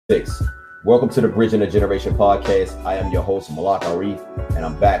6. Welcome to the Bridging the Generation podcast. I am your host, Malak Arif, and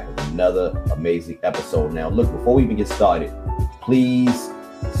I'm back with another amazing episode. Now, look, before we even get started, please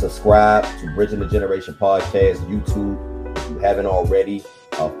subscribe to Bridging the Generation podcast, YouTube, if you haven't already.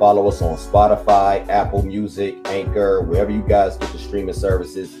 Follow us on Spotify, Apple Music, Anchor, wherever you guys get the streaming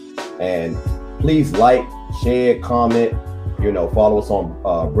services. And please like, share, comment, follow us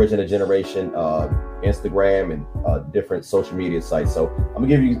on Bridging the Generation, Instagram, and different social media sites. So I'm gonna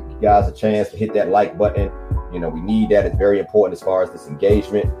give you guys a chance to hit that like button. We need that. It's very important as far as this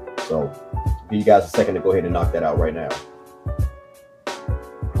engagement. So give you guys a second to go ahead and knock that out right now.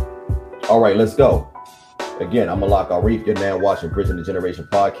 All right, let's go. Again, I'm Malak Arif. You're now watching Bridging the Generation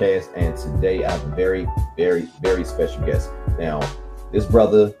podcast, and today I have a very, very, very special guest. Now, this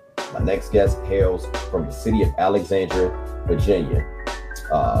brother, my next guest, hails from the city of Alexandria, Virginia.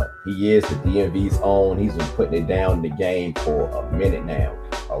 He is the DMV's own. He's been putting it down in the game for a minute now.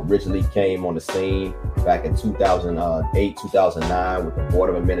 Originally came on the scene back in 2008, 2009 with the Board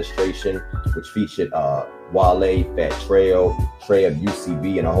of Administration, which featured Wale, Fat Trail, Trey of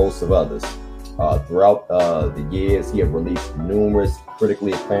UCB, and a host of others. Throughout the years, he has released numerous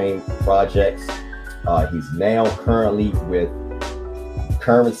critically acclaimed projects. He's now currently with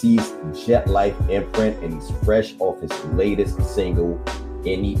Currency's Jet Life imprint, and he's fresh off his latest single,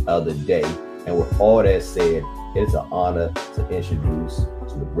 Any Other Day. And with all that said, it is an honor to introduce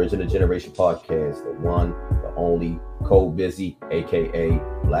to the Bridging the Generation podcast, the one, the only, Cole Busy, aka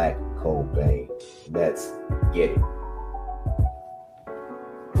Black Cobain. Let's get it.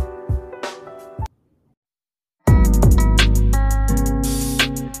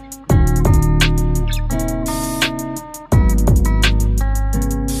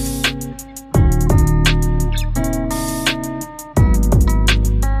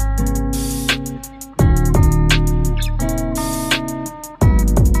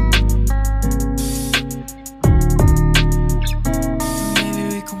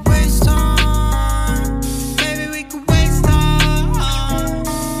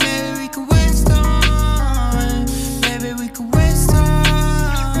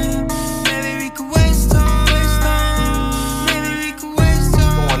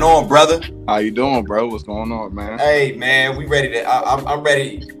 Brother, how you doing, bro? What's going on, man? Hey, man, we ready to. I'm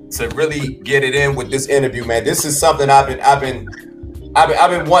ready to really get it in with this interview, man. This is something I've been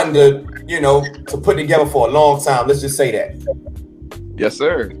wanting to put together for a long time. Let's just say that. Yes,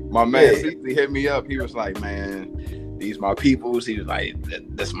 sir. My man Cece hit me up. He was like, "Man, these my peoples." He was like,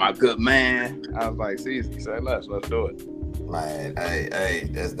 "That's my good man." I was like, "Cece, say less. Let's do it." Man, hey,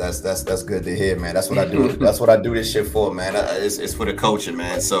 that's good to hear, man. That's what I do. That's what I do this shit for, man. It's for the coaching,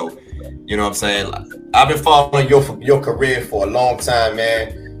 man. So, you know what I'm saying? I've been following your career for a long time,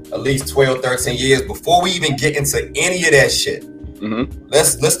 man. At least 12, 13 years. Before we even get into any of that shit,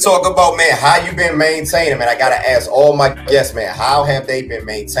 let's talk about, man, how you been maintaining, man. I gotta ask all my guests, man, how have they been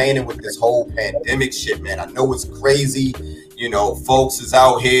maintaining with this whole pandemic shit, man? I know it's crazy. Folks is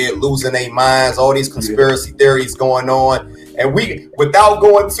out here losing their minds, all these conspiracy theories going on. And we, without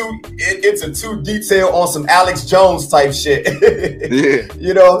going into too detail on some Alex Jones type shit,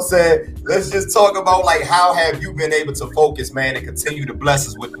 You know what I'm saying? Let's just talk about, like, how have you been able to focus, man, and continue to bless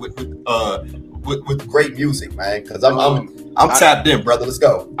us with great music, man? Because I'm tapped in, brother. Let's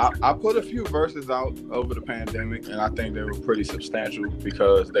go. I put a few verses out over the pandemic, and I think they were pretty substantial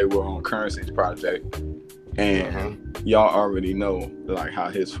because they were on Currency's project. And y'all already know, like, how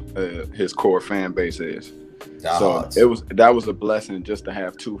his core fan base is. So that was a blessing just to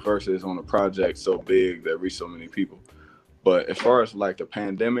have two verses on a project so big that reached so many people. But as far as, like, the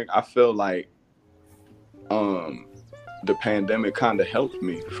pandemic, I feel like the pandemic kind of helped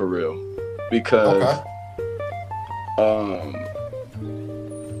me for real because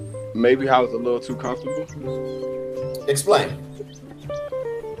maybe I was a little too comfortable. Explain.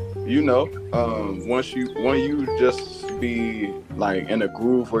 When you just be, like, in a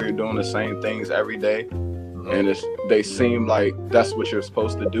groove where you're doing the same things every day, and they seem like that's what you're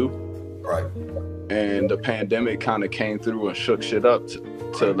supposed to do, right? And the pandemic kind of came through and shook shit up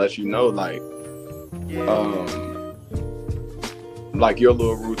to let you know, like, like, your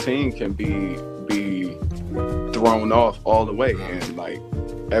little routine can be thrown off all the way, and, like,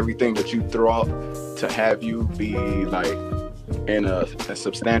 everything that you throw out to have you be, like, in a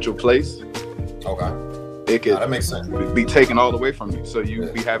substantial place, it could that makes sense. Be taken all the way from you. So you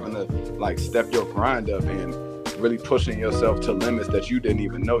be having to, like, step your grind up and really pushing yourself to limits that you didn't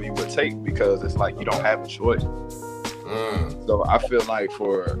even know you would take, because it's like you don't have a choice. So I feel like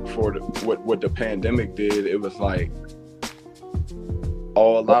for what the pandemic did, it was like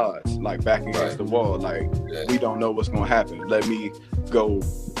all odds, like back against the wall. Like, we don't know what's gonna happen. Let me go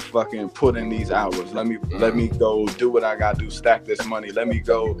fucking put in these hours. Let me go do what I gotta do, stack this money. Let me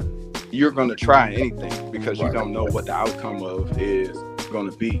go. You're gonna try anything because you don't know what the outcome of is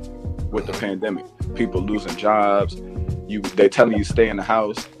gonna be with the pandemic. People losing jobs. They telling you stay in the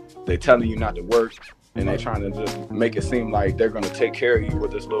house. They telling you not to work, and they trying to just make it seem like they're gonna take care of you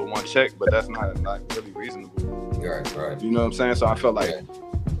with this little one check, but that's not really reasonable. Right. You know what I'm saying? So I felt like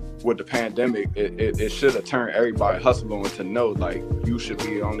with the pandemic, it should have turned everybody hustling to know like you should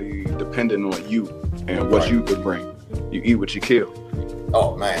be only dependent on you and what you could bring. You eat what you kill.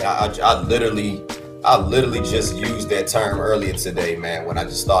 Oh man, I literally just used that term earlier today, man, when I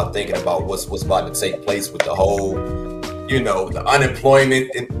just started thinking about what's about to take place with the whole, the unemployment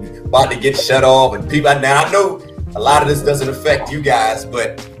about to get shut off, and people. Now I know a lot of this doesn't affect you guys,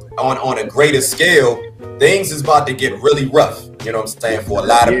 but on a greater scale, things is about to get really rough. You know what I'm saying? For a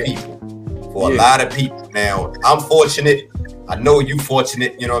lot of people. For a lot of people. Now, I'm fortunate. I know you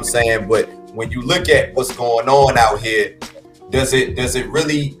fortunate, you know what I'm saying? But when you look at what's going on out here, does it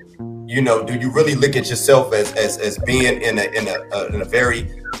really, do you really look at yourself as being in a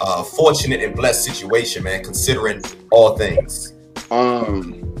very fortunate and blessed situation, man, considering all things?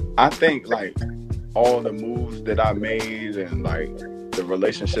 I think like all the moves that I made and like the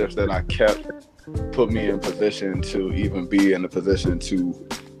relationships that I kept put me in position to even be in a position to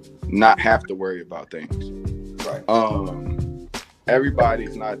not have to worry about things. Right.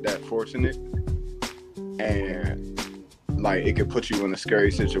 Everybody's not that fortunate, and like it could put you in a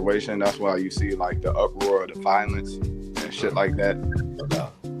scary situation. That's why you see like the uproar of the violence and shit like that.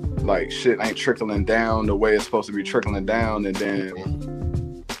 Like shit ain't trickling down the way it's supposed to be trickling down, and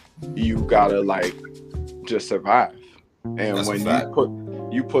then you gotta like just survive. And that's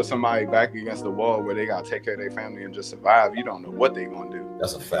when you put somebody back against the wall where they gotta take care of their family and just survive, you don't know what they gonna do.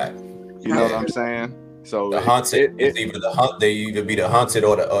 That's a fact. You know what I'm saying? So the hunted, it's either the hunt. They either be the hunted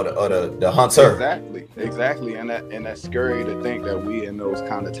or the hunter. Exactly, and that's scary to think that we in those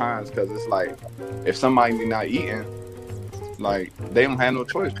kind of times, because it's like if somebody not eating, like they don't have no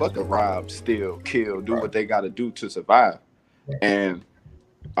choice but to rob, steal, kill, do what they got to do to survive. And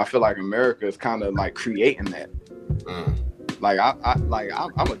I feel like America is kind of like creating that. Like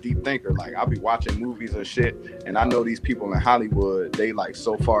I'm a deep thinker. Like I'll be watching movies and shit, and I know these people in Hollywood, they like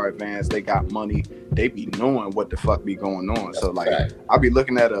so far advanced, they got money, they be knowing what the fuck be going on. So like I'll be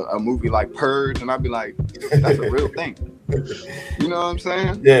looking at a movie like Purge, and I'll be like, that's a real thing. You know what I'm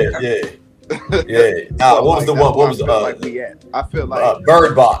saying? Yeah. So, what was the one? What was I feel like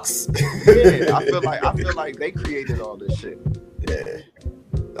Bird Box. Yeah, I feel like they created all this shit. Yeah.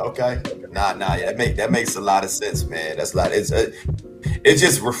 Okay. Nah. Yeah, that makes a lot of sense, man. It's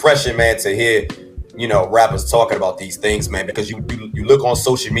just refreshing, man, to hear, rappers talking about these things, man, because you look on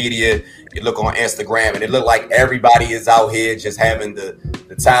social media, you look on Instagram, and it look like everybody is out here just having the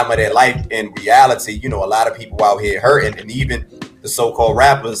time of their life. In reality, a lot of people out here hurting, and even the so-called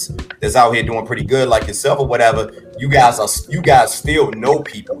rappers that's out here doing pretty good, like yourself or whatever, you guys still know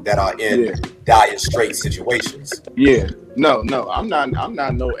people that are in dire straight situations. Yeah. No, I'm not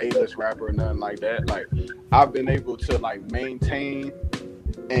no A-list rapper or nothing like that. Like I've been able to like maintain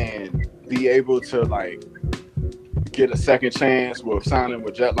and be able to like get a second chance with signing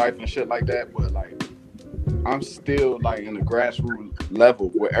with Jet Life and shit like that, but like I'm still like in the grassroots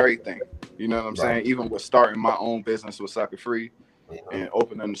level with everything. You know what I'm saying? Even with starting my own business with Sucker Free and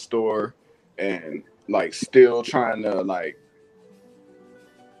opening the store and like still trying to like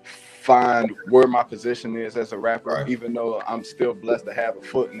find where my position is as a rapper, even though I'm still blessed to have a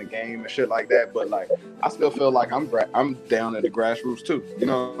foot in the game and shit like that. But like I still feel like I'm down at the grassroots too. You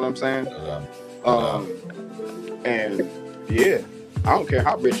know what I'm saying? And yeah, I don't care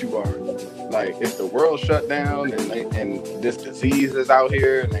how rich you are. Like if the world shut down and this disease is out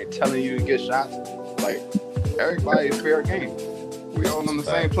here and they telling you to get shots, like everybody is fair game. We all on the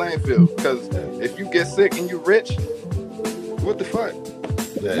same playing field. Because if you get sick and you rich, what the fuck?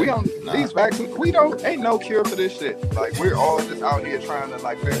 Yeah, we don't these vaccines. Ain't no cure for this shit. Like we're all just out here trying to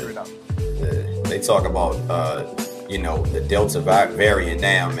like figure it out. They talk about the Delta variant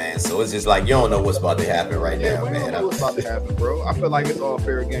now, man. So it's just like you don't know what's about to happen right now, man. Don't know what's about to happen, bro. I feel like it's all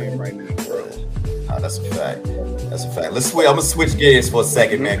fair game right now, bro. That's a fact. I'm gonna switch gears for a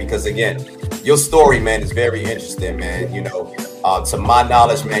second, man, because again, your story, man, is very interesting, man. To my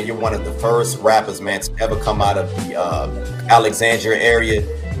knowledge, man, you're one of the first rappers, man, to ever come out of the Alexandria area,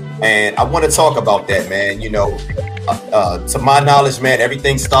 and I want to talk about that, man. To my knowledge, man,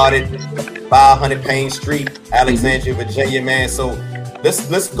 everything started 500 Payne Street, Alexandria, Virginia, man. So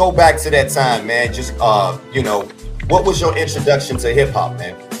let's go back to that time, man. Just what was your introduction to hip hop,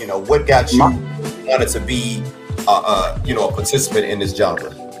 man? What got you wanted to be a participant in this genre?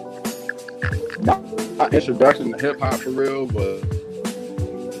 my introduction to hip hop for real was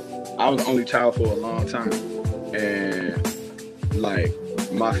I was an only child for a long time, and like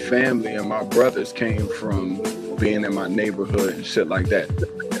my family and my brothers came from being in my neighborhood and shit like that.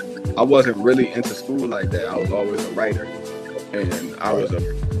 I wasn't really into school like that. I was always a writer, and I was a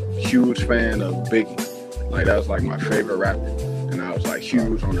huge fan of Biggie. Like that was like my favorite rapper, and I was like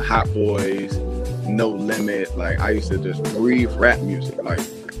huge on the Hot Boys, No Limit. Like I used to just breathe rap music. Like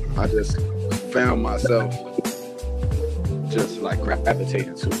I just found myself just like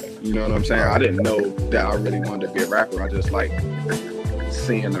gravitating to it. You know what I'm saying? I didn't know that I really wanted to be a rapper. I just like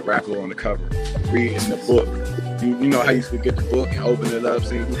seeing the rapper on the cover, reading the book. You know how you used to get the book and open it up,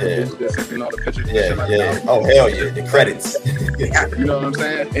 seeing who produced this, and all the pictures. Yeah, like yeah. that. Oh hell yeah, the credits. You know what I'm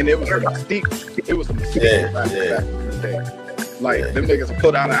saying? And it was a mystique. It was a mystique back in the day. Like them niggas will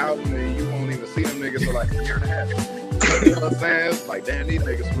put out an album and you won't even see them niggas for like a year and a half. You know what I'm saying? Like damn, these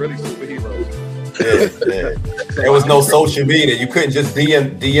niggas really superheroes. So there was no social media. You couldn't just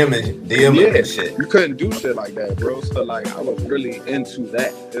DM and shit. You couldn't do shit like that, bro. So like I was really into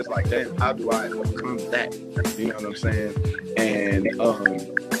that. It's like, damn, how do I become that? You know what I'm saying? And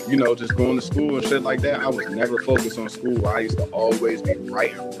you know, just going to school and shit like that, I was never focused on school. I used to always be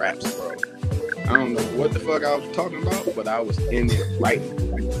writing raps, bro. I don't know what the fuck I was talking about, but I was in it writing.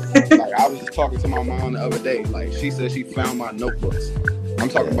 Like I was just talking to my mom the other day. Like she said she found my notebooks. I'm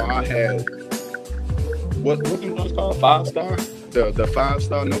talking about I had what's them ones called? 5-star? The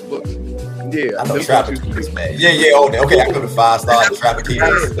 5-star notebooks? Yeah. I know Trapper Keys, man. Yeah, okay, I go to 5-star, the Trapper Keys.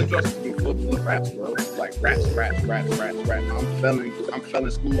 The just be full of raps, bro. Like raps. I'm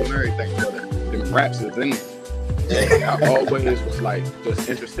failing school and everything, but the raps is in there. Yeah. I always was like just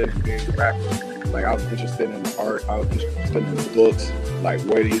interested in being a rapper. Like I was interested in the art, I was interested in the books, like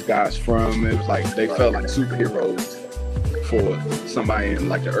where these guys from. It was like they felt like superheroes for somebody in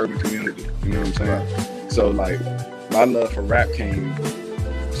like the urban community. You know what I'm saying? So like my love for rap came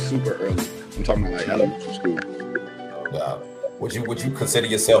super early. I'm talking about like elementary school. Would you consider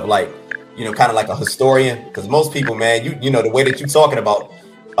yourself like, you know, kind of like a historian? Because most people, man, you know the way that you're talking about,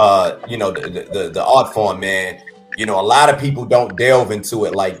 you know, the art form, man. You know, a lot of people don't delve into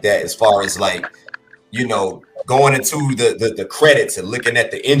it like that. As far as like, you know, going into the credits and looking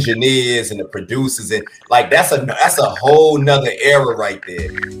at the engineers and the producers, and like that's a whole nother era right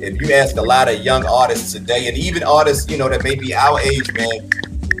there. If you ask a lot of young artists today, and even artists, you know, that may be our age, man,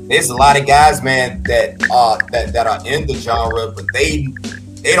 there's a lot of guys, man, that are in the genre, but they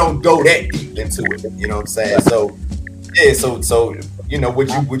don't go that deep into it. You know what I'm saying? So yeah, so you know,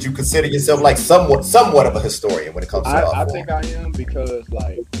 would you consider yourself like somewhat of a historian when it comes to art form? I think I am, because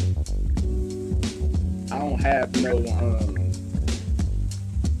like I don't have no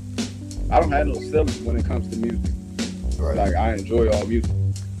ceiling when it comes to music. Right. Like I enjoy all music.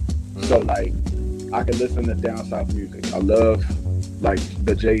 So like I can listen to down south music. I love like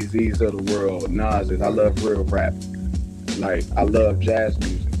the Jay-Z's of the world, Nas's. I love real rap. Like I love jazz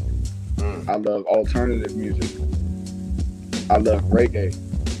music. I love alternative music. I love reggae.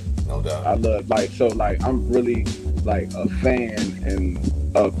 No doubt. I love like I'm really like a fan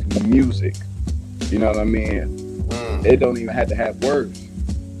of music. You know what I mean? It don't even have to have words.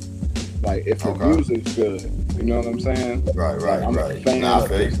 Like if the music's good, you know what I'm saying? Right. Like, I'm a fan of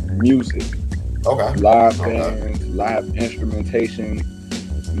this music. Okay. Live bands, live instrumentation,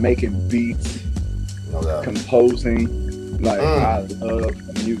 making beats, composing. Like I love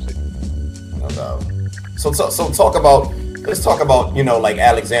music. No doubt. So let's talk about, you know, like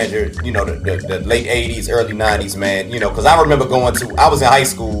Alexandria, you know, the late 80s, early 90s, man. You know, because I remember I was in high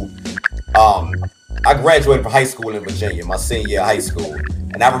school. I graduated from high school in Virginia, my senior year of high school.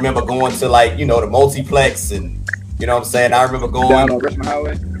 And I remember going to like, you know, the multiplex, and you know what I'm saying? I remember going down on Richmond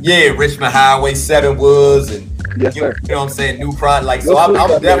Highway. Yeah, Richmond Highway, Seven Woods, and yes, you know what I'm saying, New Pride. Like, so I'm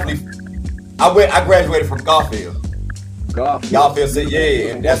definitely I graduated from Garfield. Garfield City,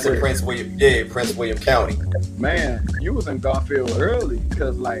 yeah, and that's in Prince William County. Man, you was in Garfield early,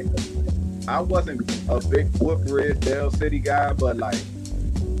 because like I wasn't a big Woodbridge, Dale City guy, but like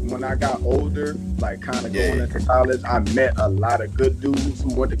when I got older, like kind of going into college, I met a lot of good dudes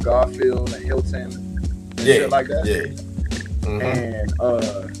who went to Garfield and Hilton and shit like that. Yeah. And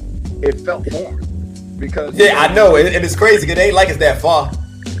it felt foreign because I know it is crazy. It ain't like it's that far.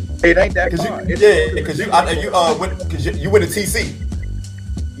 It ain't that far. Because you went to TC.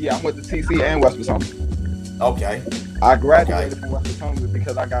 Yeah, I went to TC and West Potomac. Okay. I graduated from West Potomac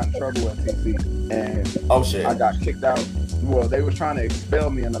because I got in trouble at TC, and I got kicked out. Well, they were trying to expel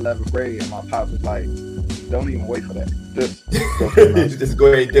me in 11th grade, and my pops was like, "Don't even wait for that. Just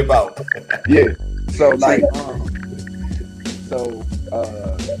go ahead and dip out." Yeah. So like,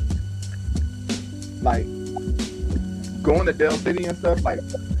 like going to Dell City and stuff, like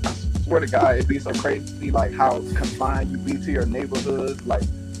I swear to God, it'd be so crazy, like how confined you be to your neighborhoods, like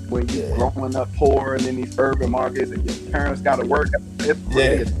when you growing up poor and in these urban markets and your parents got to work. It's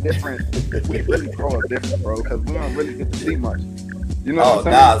really different. We really grow up different, bro, because we don't really get to see much. You know what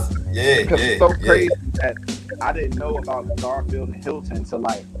I'm saying? Because it's so crazy that I didn't know about Garfield and Hilton until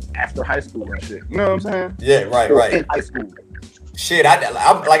like after high school and shit. You know what I'm saying? Yeah, right. In high school. Shit, I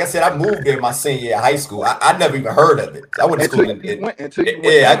like I said, I moved in my senior year of high school. I never even heard of it. I went to school I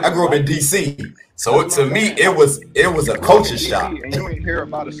grew up in DC. So to me, it was a culture shock. And you ain't hear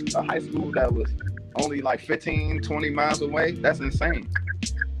about a high school that was only like 15, 20 miles away. That's insane.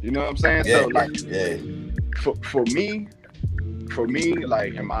 You know what I'm saying? Yeah, so like for me,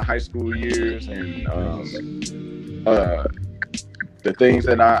 like in my high school years and the things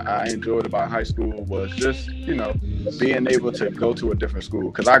that I enjoyed about high school was just, you know, being able to go to a different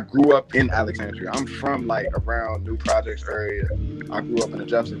school. Because I grew up in Alexandria. I'm from like around New Projects area. I grew up in the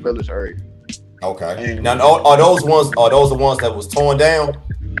Jefferson Village area. Okay. And now, are those the ones that was torn down?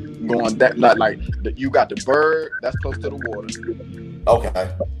 Going that like you got the Bird, that's close to the water. Okay.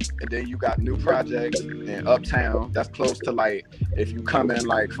 And then you got New Projects and Uptown, that's close to like if you come in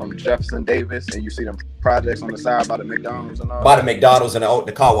like from Jefferson Davis and you see them projects on the side by the McDonald's and all. By the McDonald's and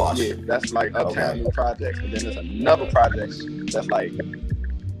the car wash. Yeah, that's like Uptown New Projects. And then there's another project that's like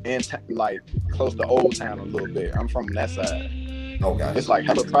like close to Old Town a little bit. I'm from that side. Okay. It's like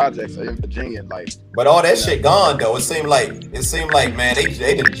hella projects in Virginia, like. But all that shit gone though. It seemed like man, they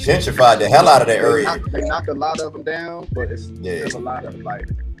done gentrified the hell out of that area. They knocked a lot of them down, but there's a lot of like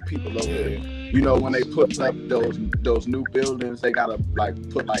people over there. You know, when they put up those new buildings, they gotta like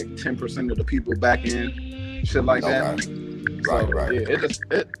put like 10% of the people back in, shit like that. Right.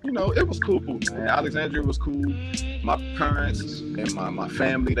 Yeah, it was cool, man. Alexandria was cool. My parents and my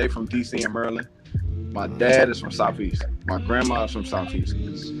family, they from DC and Maryland. My dad is from Southeast. My grandma is from Southeast.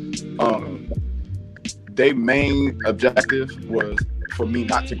 Their main objective was for me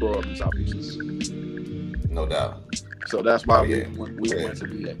not to grow up in Southeast. No doubt. So that's why we went to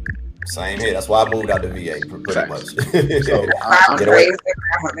VA. Same here. That's why I moved out to VA pretty much. So get away.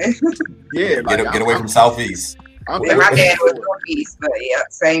 Get away from Southeast. My dad was Northeast, but yeah,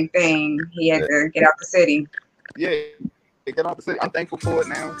 same thing. He had to get out the city. Yeah. Get out the city. I'm thankful for it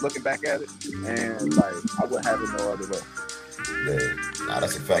now, looking back at it, and like I wouldn't have it no other way. Yeah, nah,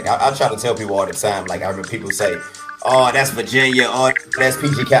 that's a fact. I try to tell people all the time. Like I remember people say, "Oh, that's Virginia. Oh, that's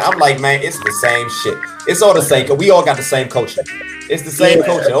PG County." I'm like, man, it's the same shit. It's all the same. Cause we all got the same culture. It's the same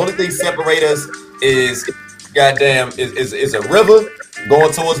culture. The only thing separate us is, goddamn, is a river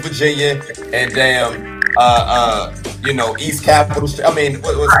going towards Virginia, and damn, East Capitol Street. I mean,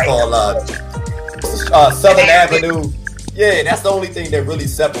 what's it called? Southern Avenue. Yeah, that's the only thing that really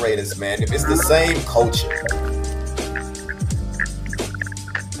separates us, man. It's the same culture.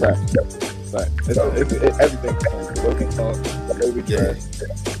 Right. It's everything's the same. The way we talk, the way we dress,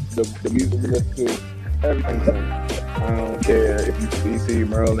 the music we listen to, everything's the same. I don't care if you DC,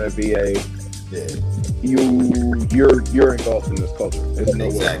 Maryland, VA. Yeah. You're engulfed in this culture. There's no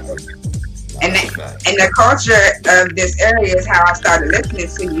way. And the culture of this area is how I started listening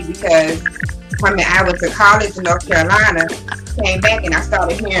to you, because when I went to college in North Carolina, came back and I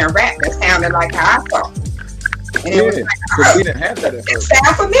started hearing rap that sounded like how I thought. And it was like, we didn't have that at first. It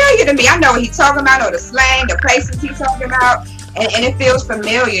sounds familiar to me. I know what he's talking about, or the slang, the places he's talking about, and it feels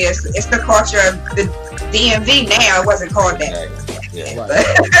familiar. It's the culture of the DMV now. It wasn't called that. Yeah.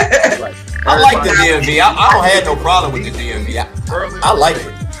 Right. I like the DMV. I don't have no problem with the DMV. I like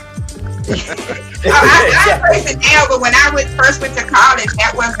it. I praise it now, but when I first went to college,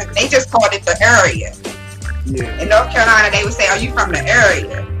 that wasn't. They just called it the area. Yeah. In North Carolina, they would say, "Are you from the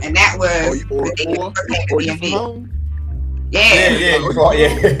area?" And that was you from home? Yeah. Oh yeah,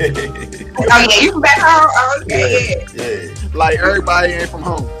 you from back home? Oh, okay, yeah. Like everybody ain't from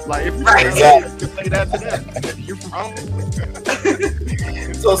home. Like if you say that to them, you from home.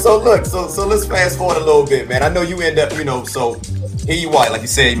 So let's fast forward a little bit, man. I know you end up, so here you are, like you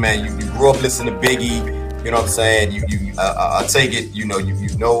said, man. You grew up listening to Biggie. You know what I'm saying? I take it. You know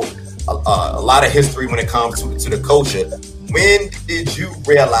a lot of history when it comes to the culture. When did you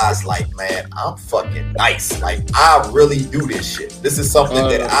realize, like, man, I'm fucking nice. Like, I really do this shit. This is something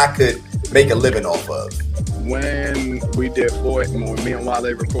that I could make a living off of. When we did when me and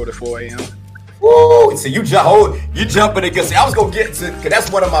Wale recorded 4 a.m. Woo! So you jumping against. I was gonna get to, cause that's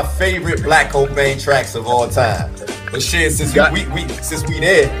one of my favorite Black Cobain tracks of all time. But shit, since we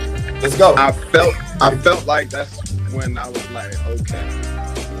there, let's go. I felt like that's when I was like, okay,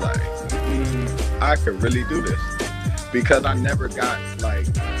 like I could really do this, because I never got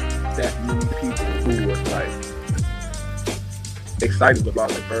like that many people who excited about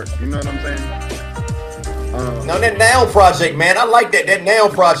the verse. You know what I'm saying? Now that Now project, man, I like that Now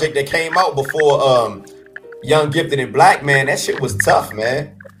project that came out before Young Gifted and Black, man. That shit was tough,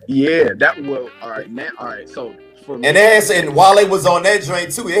 man. Yeah, that will. All right, man. All right, so for me, and Wale was on that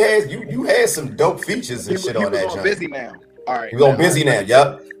joint too. It has you had some dope features and shit on that joint. Busy Now. All right, he was on Busy Now.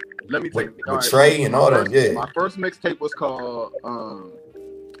 Yep. Let me tell you, with Trey and all them. Yeah. My first mixtape was called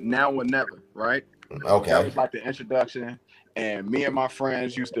Now or Never. Right. Okay. That was like the introduction. And me and my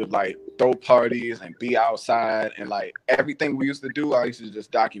friends used to like throw parties and be outside, and like everything we used to do, I used to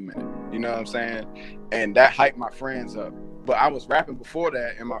just document it. You know what I'm saying? And that hyped my friends up. But I was rapping before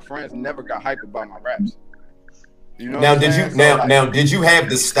that, and my friends never got hyped about my raps. You know? Now, did you have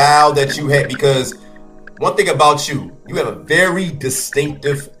the style that you had? Because one thing about you have a very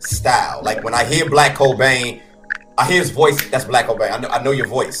distinctive style. Like when I hear Black Cobain, I hear his voice. That's Black Cobain. I know your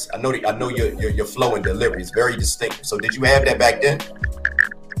voice. I know your flow and delivery is very distinctive. So did you have that back then?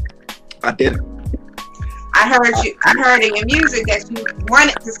 I didn't. I heard in your music that you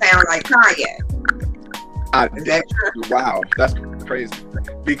wanted to sound like Kanye. Is that true? Wow, that's crazy.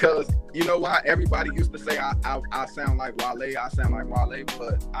 Because you know why? Everybody used to say I sound like Wale, I sound like Wale,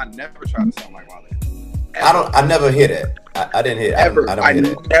 but I never tried to sound like Wale. I never hear that. I didn't hear. Ever. I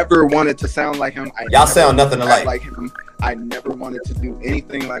never wanted to sound like him. Y'all sound nothing alike. Like him. I never wanted to do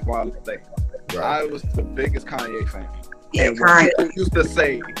anything like Wale. Right. I was the biggest Kanye fan. Yeah, and when people used to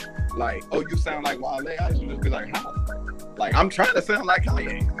say, like, "Oh, you sound like Wale," I used to just be like, "How?" Like, I'm trying to sound like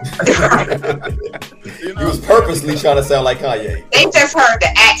Kanye. You was purposely trying to sound like Kanye. They just heard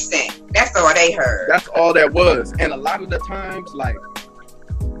the accent. That's all they heard. That's all that was. And a lot of the times, like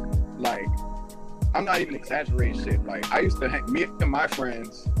I'm not even exaggerating shit. Like, I used to hang, me and my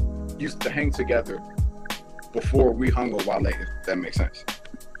friends used to hang together before we hung with Wale, if that makes sense.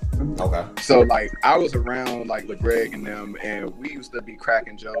 Okay. So, like, I was around, like, LeGreg and them, and we used to be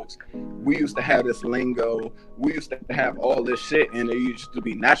cracking jokes. We used to have this lingo. We used to have all this shit, and it used to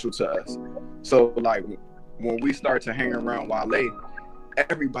be natural to us. So, like, when we started to hang around Wale,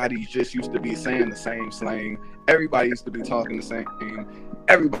 everybody just used to be saying the same slang. Everybody used to be talking the same thing.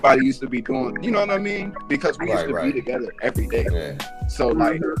 Everybody used to be doing, you know what I mean? Because we used to be together every day. Yeah. So,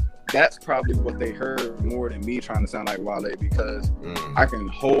 like, that's probably what they heard more than me trying to sound like Wale, because I can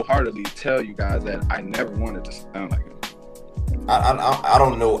wholeheartedly tell you guys that I never wanted to sound like him. I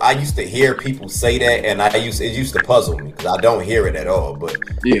don't know. I used to hear people say that, and it used to puzzle me because I don't hear it at all. But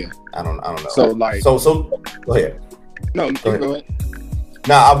yeah, I don't know. So like, so go ahead. No, go ahead.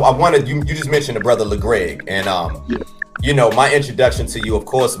 Now I wanted you just mentioned the brother LeGreg, and yeah. You know, my introduction to you, of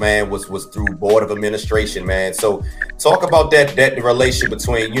course, man, was through Board of Administration, man. So talk about that relation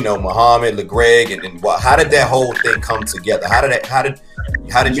between, you know, Muhammad, LeGreg, and how did that whole thing come together? How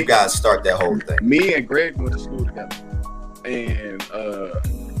did you guys start that whole thing? Me and Greg went to school together, and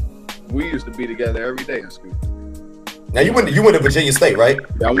we used to be together every day in school. Now you went to Virginia State, right?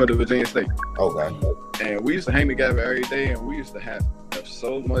 Yeah, I went to Virginia State. Okay. And we used to hang together every day, and we used to have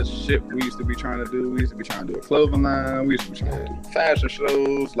so much shit we used to be trying to do. We used to be trying to do a clothing line. We used to be trying to do fashion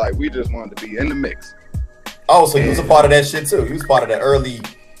shows. Like, we just wanted to be in the mix. Oh, so you was a part of that shit too. You was part of the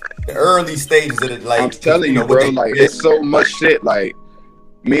early stages of it. Like, I'm telling you, bro. Like, it's so much shit. Like,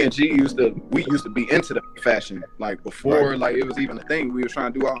 me and G used to be into the fashion. Like, before, like, it was even a thing. We was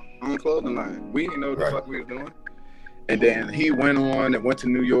trying to do our own clothing line. We didn't know what the fuck we was doing. And then he went on and went to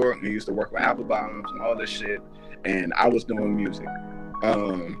New York and he used to work with Apple Bottoms and all this shit. And I was doing music.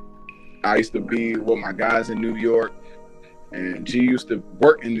 I used to be with my guys in New York, and G used to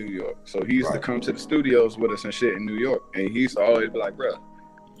work in New York. So he used to come to the studios with us and shit in New York. And he used to always be like, bro,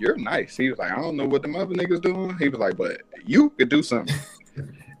 you're nice. He was like, I don't know what them other niggas doing. He was like, but you could do something.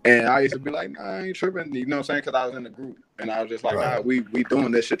 And I used to be like, nah, I ain't tripping. You know what I'm saying? Because I was in the group. And I was just like, nah, we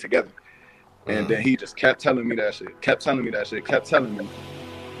doing this shit together. And then he just kept telling me that shit, kept telling me.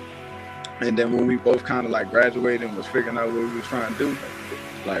 And then when we both kind of like graduated and was figuring out what we was trying to do,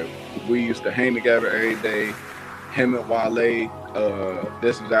 like, we used to hang together every day. Him and Wale,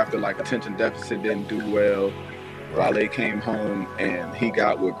 this was after like Attention Deficit didn't do well. Wale came home and he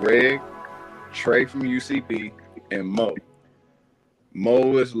got with Greg, Trey from UCB, and Mo.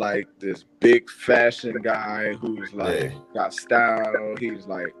 Mo is like this big fashion guy who's like got style. He's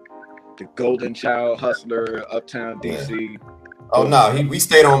like the golden child hustler, uptown DC. Oh no, we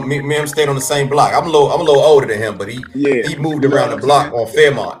stayed on me and him stayed on the same block. I'm a little older than him, but he moved around the block on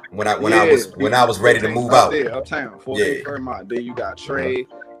Fairmont when I was ready to move out. There, uptown, Fairmont. Then you got Trey,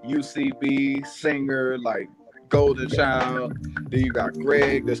 UCB, singer, like golden child. Then you got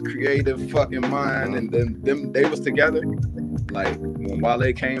Greg, this creative fucking mind, and then they was together. Like when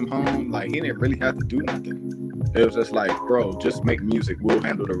Wale came home, like he didn't really have to do nothing. It was just like, bro, just make music. We'll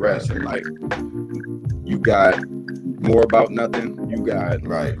handle the rest. And like, you got More About Nothing. You got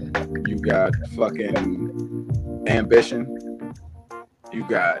fucking Ambition. You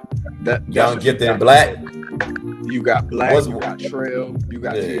got that Young Gifted and Black. You got Black. You got Trail. You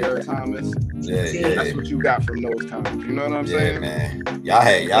got Tierra Thomas. Yeah. That's what you got from those times. You know what I'm saying? Man. Y'all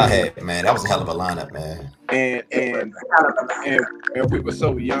had, man. That was a hell of a lineup, man. And we were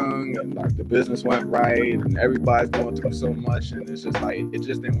so young, and like the business went right, and everybody's going through so much, and it's just like it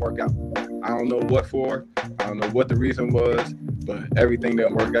just didn't work out. I don't know what for. I don't know what the reason was, but everything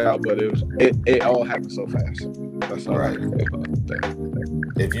didn't work out. But it all happened so fast. That's all right.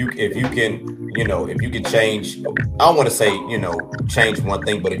 If you can change, I don't want to say change one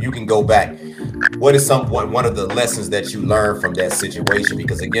thing, but if you can go back, what is one of the lessons that you learned from that situation?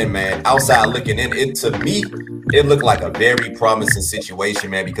 Because again, man, outside looking in, it to me, it looked like a very promising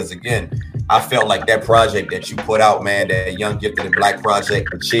situation, man. Because again, I felt like that project that you put out, man, that Young Gifted and Black project,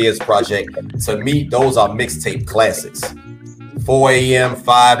 the Cheers project, to me, those are mixtape classics. 4 a.m.,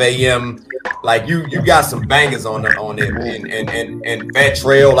 5 a.m. Like you got some bangers on it, and Fat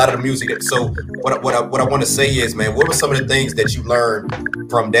Trail, a lot of the music. So what I want to say is, man, what were some of the things that you learned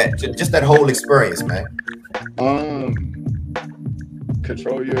from that, just that whole experience, man?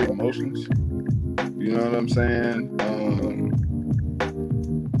 Control your emotions. You know what I'm saying?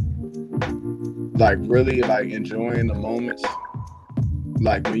 Like really like enjoying the moments.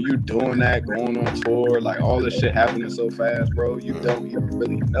 Like when you doing that, going on tour, like all this shit happening so fast, bro, you don't even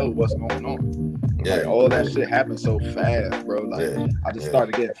really know what's going on. Yeah. Like all that shit happened so fast, bro. Like I just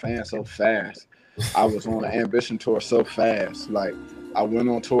started getting fans so fast. I was on the Ambition tour so fast. Like I went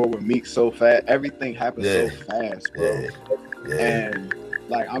on tour with Meek so fast. Everything happened so fast, bro. And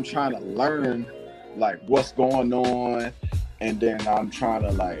like I'm trying to learn like what's going on, and then I'm trying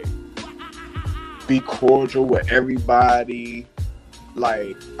to like be cordial with everybody.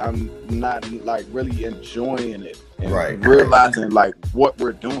 Like I'm not like really enjoying it and realizing like what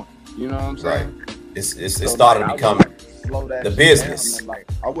we're doing. You know what I'm saying? Right. It started to become the business. Down, like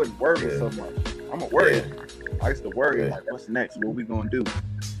I wouldn't worry so much. I'm a worry. I used to worry like what's next? What we gonna do?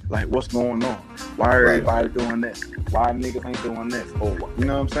 Like what's going on? Why are everybody doing this? Why niggas ain't doing this? Or you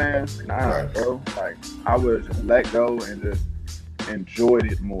know what I'm saying? Nah, bro. Like I would just let go and just enjoyed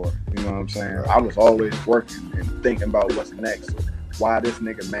it more. You know what I'm saying? I was always working and thinking about what's next. Or why this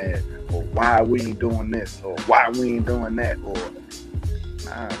nigga mad? Or why we ain't doing this? Or why we ain't doing that? Or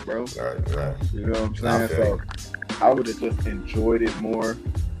nah, bro. Right. You know what I'm saying? So I would have just enjoyed it more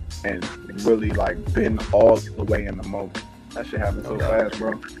and really like been all the way in the moment. That shit happened so fast,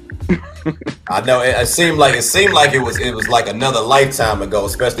 bro. I know it seemed like it was like another lifetime ago,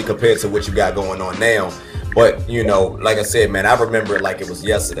 especially compared to what you got going on now. But you know, like I said, man, I remember it like it was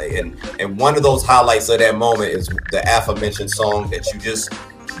yesterday. And one of those highlights of that moment is the aforementioned song that you just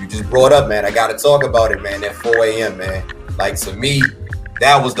brought up, man. I gotta talk about it, man. That 4 a.m., man. Like to me,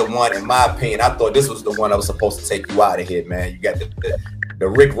 that was the one, in my opinion. I thought this was the one that was supposed to take you out of here, man. You got the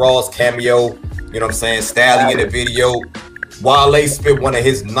Rick Ross cameo, you know what I'm saying? Stally in the video. Wale spit one of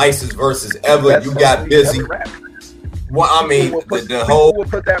his nicest verses ever. You got busy. Well, I mean, the whole. Will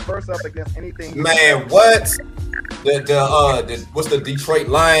put that verse up against anything. Man, what? The what's the Detroit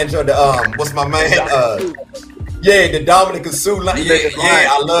Lions or the what's my man? The Dominic Sue line.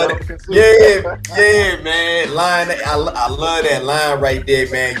 I love it. Yeah, man. Line. I love that line right there,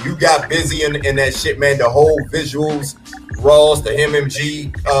 man. You got busy in that shit, man. The whole visuals, Ross, the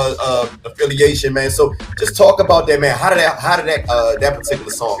MMG affiliation, man. So just talk about that, man. How did that particular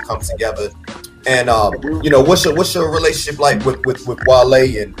song come together? And what's your relationship like with Wale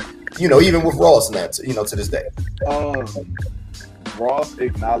and even with Ross now, to this day? Ross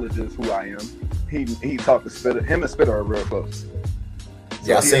acknowledges who I am. He talked to Spitter. Him and Spitter are real close.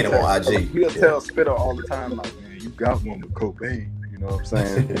 So I seen him on IG. He'll tell Spitter all the time, like, man, you got one with Cobain. You know what I'm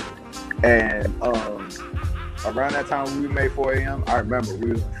saying? And around that time when we made 4 a.m., I remember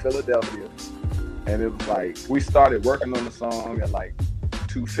we was in Philadelphia, and it was like we started working on the song at like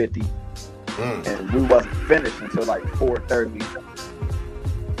 2:50. And we wasn't finished until like 4:30.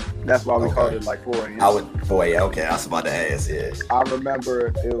 That's why we called it like 4 a.m. 4 a.m. Okay, I was about to ask. Yeah. I remember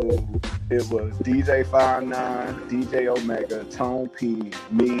it was DJ 59, DJ Omega, Tone P,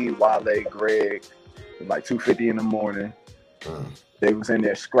 me, Wale, Greg. It was like 2:50 in the morning. They was in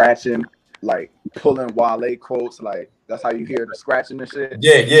there scratching, like pulling Wale quotes, like that's how you hear the scratching and shit.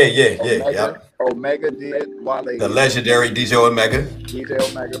 Yeah. Omega did. Wale. The legendary DJ Omega. DJ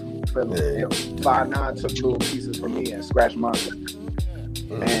Omega from Philly. 59 took little pieces from me and scratched mine.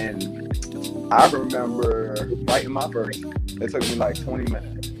 And I remember writing my verse. It took me like 20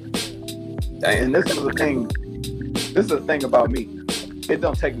 minutes. Damn. And this was the thing. this is the thing about me. It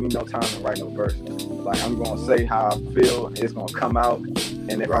don't take me no time to write no verse. Like I'm gonna say how I feel, it's gonna come out,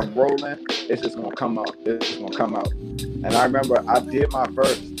 and if I'm rolling, it's just gonna come out. It's just gonna come out. And I remember I did my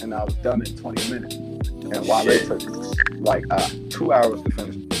verse, and I was done in 20 minutes. And while it took like 2 hours to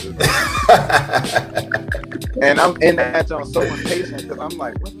finish the verse. And I'm in that joint so impatient because I'm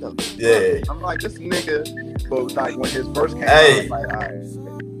like, what the fuck? I'm like, this nigga, but like when his verse came out, I was like, all right,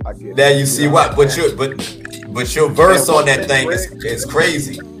 I get it. Now you see what, but your verse on that thing is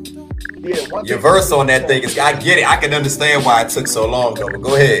crazy. Yeah, your verse on that thing is, I get it. I can understand why it took so long though, but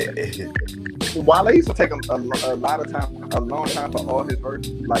go ahead. Wale used to take a lot of time, a long time for all his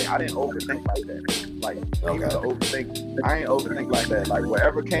verses. Like I didn't overthink like that. Like he was an overthink. I ain't overthink like that. Like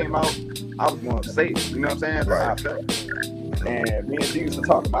whatever came out, I was gonna say it. You know what I'm saying? Right. I felt. And me and G used to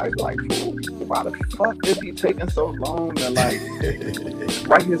talk about it. Like, why the fuck is he taking so long to like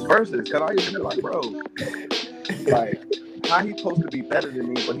write his verses? Cause I used to be like, bro, like how he supposed to be better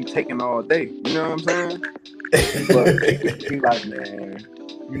than me, but he taking all day. You know what I'm saying? But he like, man.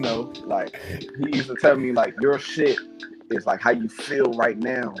 You know, like he used to tell me like your shit is like how you feel right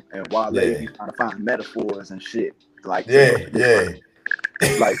now, and while he's trying to find metaphors and shit. Like like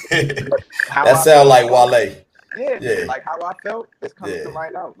how that sound like Wale. Yeah, like how I felt, it's coming to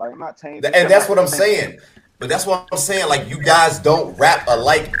right out. Like I'm not changing. And that's what I'm saying. But that's what I'm saying. Like you guys don't rap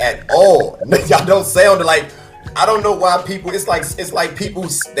alike at all. Y'all don't sound like. I don't know why people. It's like people,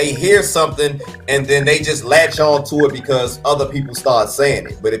 they hear something and then they just latch on to it because other people start saying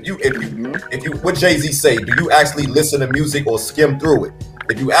it. But if you what Jay-Z say, do you actually listen to music or skim through it?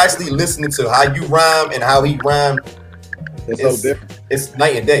 If you actually listening to how you rhyme and how he rhyme, it's so different. It's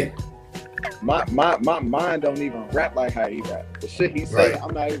night and day. My mind don't even rap like how he rap. The shit he say,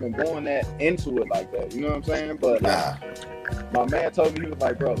 I'm not even going into it like that. You know what I'm saying? But like, my man told me, he was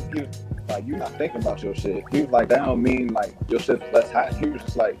like, bro, like you're not thinking about your shit. He was like, that don't mean like your shit's less hot. He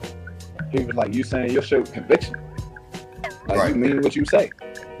was like, you saying your shit with conviction. Like you mean what you say.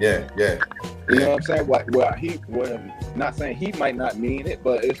 Yeah. You know what I'm saying? Well, not saying he might not mean it,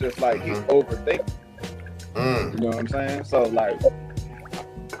 but it's just like he's overthinking. You know what I'm saying? So like,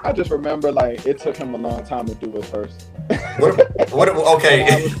 I just remember like it took him a long time to do his verse. Okay.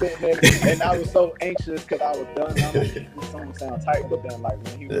 I was sitting there, and I was so anxious because I was done. I was this song sound tight, but then like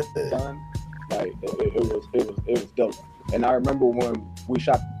when he was done, like it was dope. And I remember when we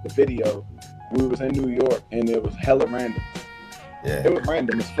shot the video, we was in New York, and it was hella random. Yeah, it was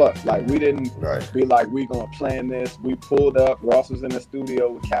random as fuck. Like we didn't be like we gonna plan this. We pulled up. Ross was in the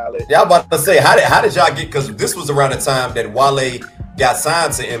studio with Khaled. Yeah, I'm about to say, how did y'all get? Because this was around the time that Wale got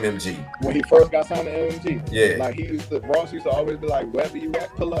signed to MMG. When he first got signed to MMG, yeah, like Ross used to always be like, wherever you at,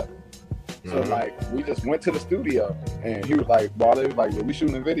 pull up. So like we just went to the studio, and he was like, Wale was like, yeah, we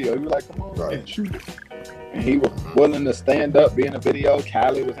shooting a video. He was like, come on, man, shoot it. And he was willing to stand up, be in a video.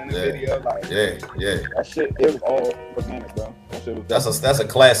 Khaled was in the video. Like, that shit, it was all organic, bro. That shit was that's a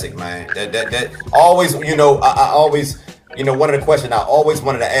classic, man. That always, you know, I always, you know, one of the questions I always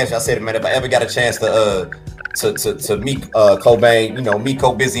wanted to ask you, I said, man, if I ever got a chance to meet Cobain, you know, meet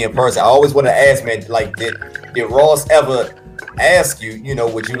Coke Busy in person, I always wanted to ask, man, like, did Ross ever ask you, you know,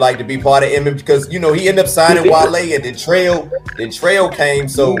 would you like to be part of MMG? Because, you know, he ended up signing Wale, and then Trail came,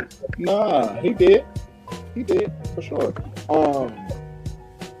 so. Nah, he did. He did, for sure.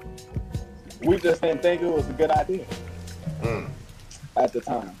 We just didn't think it was a good idea at the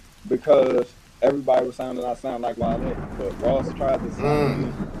time because everybody was sounding like Wale. But Ross tried to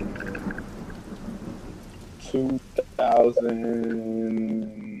sign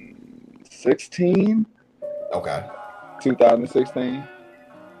 2016. Okay. 2016.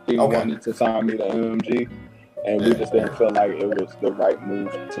 He wanted to sign me to MMG, and we just didn't feel like it was the right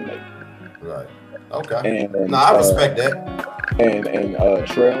move to make. Right. Okay. And I respect that. And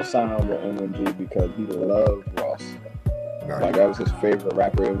Trail signed with MMG because he loved Ross. Right. Like that was his favorite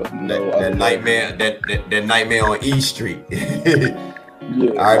rapper. It was that nightmare on E Street. Yeah.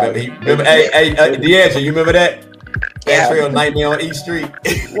 I remember. Hey, D'Angelo, you remember that? Yeah. Trail Nightmare on E Street.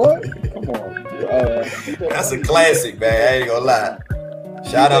 What? Come on. That's a classic, man. I ain't gonna lie.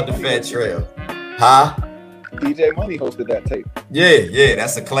 Shout out to Fat Trail. Huh? DJ Money hosted that tape. Yeah,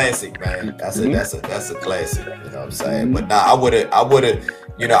 that's a classic, man. That's a classic. You know what I'm saying? But nah, I would have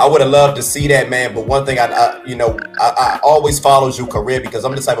loved to see that, man. But one thing I always follows your career because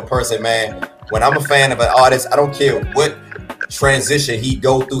I'm the type of person, man. When I'm a fan of an artist, I don't care what transition he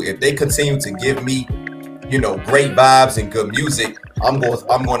go through. If they continue to give me, you know, great vibes and good music, I'm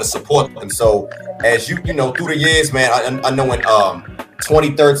going to support them. So as you know, through the years, man, I know in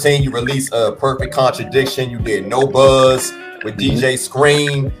 2013 you released Perfect Contradiction. You did No Buzz with DJ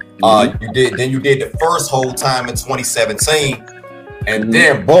Scream. You did the first whole time in 2017, and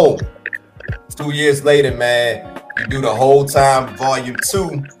then boom, 2 years later, man, you do the whole time volume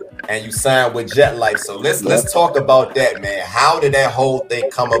 2, and you sign with Jet Life. So let's talk about that, man. How did that whole thing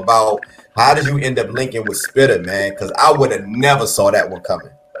come about? How did you end up linking with Spitta, man? Because I would have never saw that one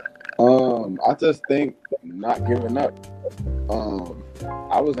coming. I just think not giving up.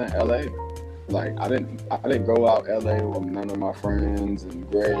 I was in LA. Like I didn't go out LA with none of my friends and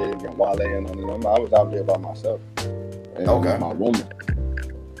Greg and Wale and none of them. I was out there by myself and my woman.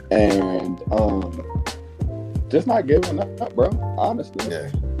 And just not giving up, bro. Honestly. Yeah.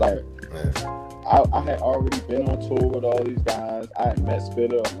 Like I had already been on tour with all these guys. I had met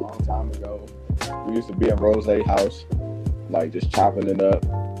Spitta a long time ago. We used to be at Rose House, like just chopping it up.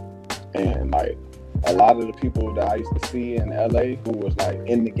 And like a lot of the people that I used to see in LA who was like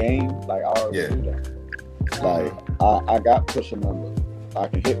in the game, like I already knew them. Like I got Pusha number. I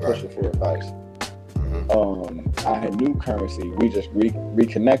can hit Pusha for advice. I had new Currency. We just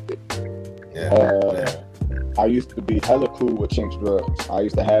reconnected. I used to be hella cool with Chinx Drugs. I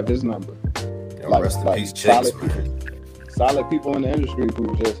used to have his number. Rest in peace, Chinx, solid people in the industry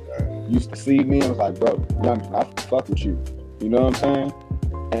who just used to see me and was like, bro, young, I fuck with you. You know what I'm saying?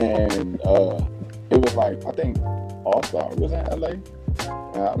 And it was like, I think All Star was in LA.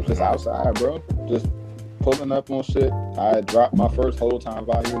 And I was just outside, bro. Just pulling up on shit. I had dropped my first whole time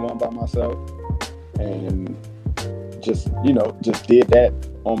volume 1 by myself. And just did that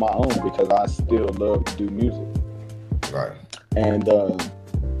on my own because I still love to do music. Right. And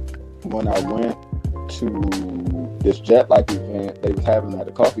when I went to this Jet Life event they was having at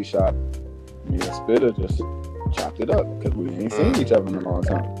a coffee shop, me and Spitta just chopped it up because we ain't seen each other in a long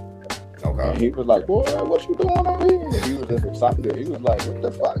time. Okay. And he was like, boy, what you doing over here? And he was just excited. He was like, what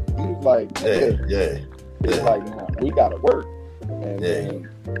the fuck? He was like, He was like, nah, we gotta work. And then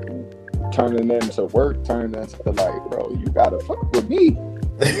turning into work, turned into like, bro, you gotta fuck with me.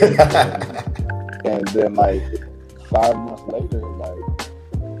 and then like 5 months later, like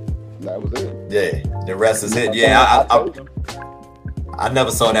that was it. Yeah, the rest is it. Yeah, I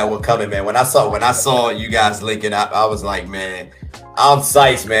never saw that one coming, man. When I saw you guys linking up, I was like, man, I'm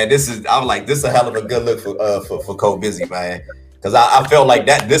psyched, man. This is a hell of a good look for Cold Busy, man. Because I felt like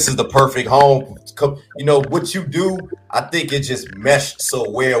that this is the perfect home. You know what you do. I think it just meshed so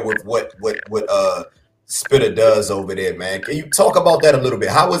well with what Spitta does over there, man. Can you talk about that a little bit?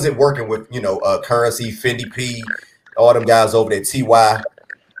 How was it working with Currency, Fendi P, all them guys over there, TY?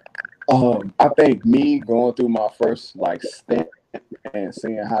 I think me going through my first like stint and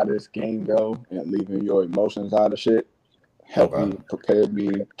seeing how this game go and leaving your emotions out of shit helped me prepare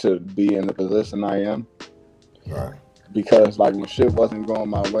me to be in the position I am. Right. Because like when shit wasn't going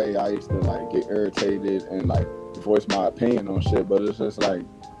my way, I used to like get irritated and like voice my opinion on shit. But it's just like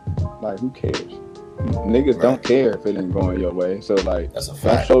who cares? Niggas don't care if it ain't going your way. So like, that's a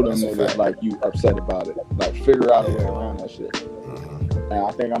fact. Don't show them niggas like you upset about it. Like figure out a way around that shit. And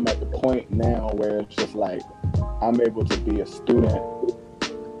I think I'm at the point now where it's just like I'm able to be a student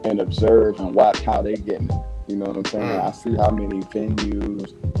and observe and watch how they getting it. You know what I'm saying? I see how many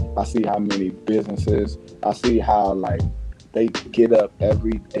venues, I see how many businesses, I see how like they get up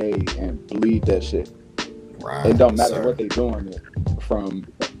every day and bleed that shit. Right. It don't matter what they doing from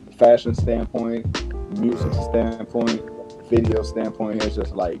fashion standpoint, music standpoint, video standpoint. It's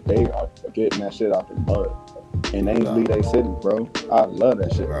just like they are getting that shit out the mud. And they ain't leave they city, bro. I love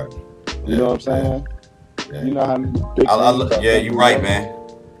that shit. Right. You know what I'm saying? Yeah. You know how many big you're right, man.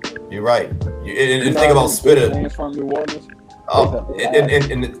 You're right. And think about Spitta. From New Orleans.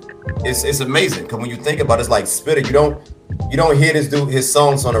 And it's amazing because when you think about it, it's like Spitta. You don't hear this dude his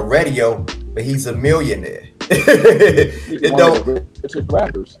songs on the radio, but he's a millionaire. It don't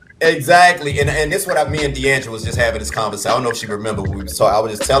rappers. Exactly, and this is what me and D'Angelo was just having this conversation. I don't know if she remember when we was talking. I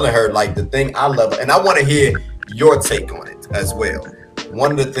was just telling her like the thing I love, and I want to hear your take on it as well.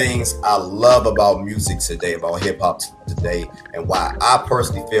 One of the things I love about music today, about hip hop today, and why I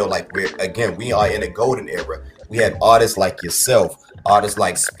personally feel like we are in a golden era. We had artists like yourself, artists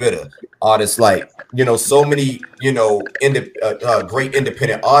like Spitta, artists like so many great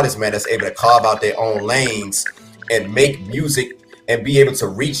independent artists, man, that's able to carve out their own lanes and make music and be able to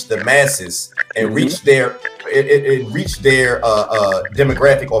reach the masses and reach their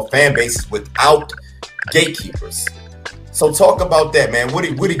demographic or fan bases without gatekeepers. So talk about that, man. What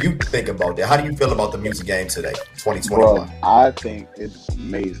do you think about that? How do you feel about the music game today, 2021? Bro, I think it's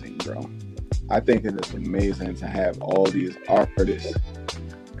amazing, bro. I think it is amazing to have all these artists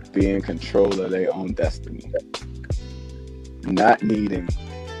be in control of their own destiny. Not needing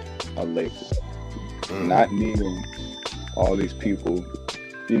a label. Not needing all these people,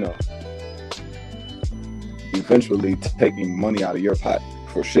 you know, eventually taking money out of your pot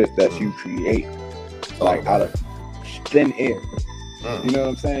for shit that you create, like out of thin air. You know what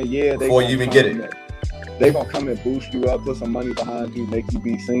I'm saying? Yeah, before you even get it, they gonna come and boost you up, put some money behind you, make you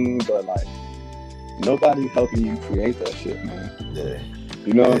be seen, but like nobody's helping you create that shit, man. Yeah.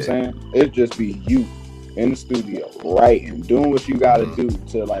 You know what I'm saying? It just be you in the studio, writing, doing what you gotta do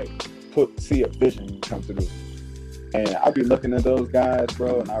to like see a vision come through. And I be looking at those guys,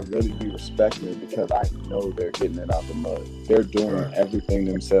 bro, and I really be respecting it because I know they're getting it out the mud. They're doing everything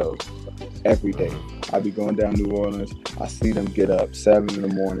themselves every day. I be going down New Orleans. I see them get up 7 in the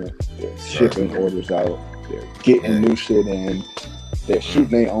morning. They're shipping orders out. They're getting new shit in. They're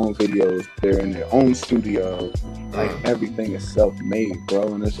shooting their own videos. They're in their own studio. Like everything is self-made,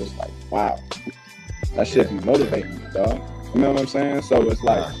 bro. And it's just like, wow, that shit be motivating me, dog. You know what I'm saying? So it's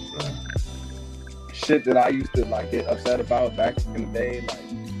like shit that I used to like get upset about back in the day,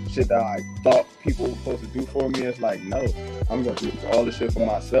 like shit that I thought people were supposed to do for me. It's like, no, I'm gonna do all this shit for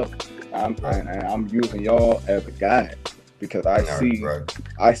myself. I'm using y'all as a guide because I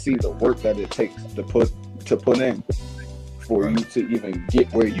see the work that it takes to put in for you to even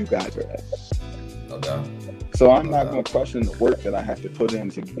get where you guys are at. No doubt. So I'm not gonna question the work that I have to put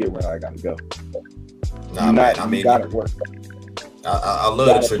in to get where I gotta go. Nah, man, I mean, you gotta work. I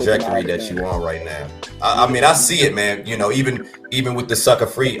love the trajectory that you're on right now. I mean, I see it, man. You know, even with the Sucker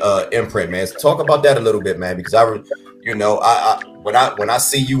Free imprint, man. So talk about that a little bit, man, because when I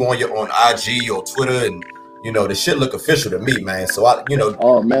see you on IG or Twitter, and you know, the shit look official to me, man. So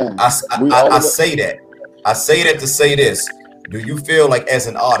oh man, I say that. I say that to say this. Do you feel like as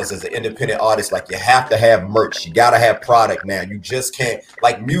an artist, as an independent artist, like you have to have merch, you gotta have product now? You just can't,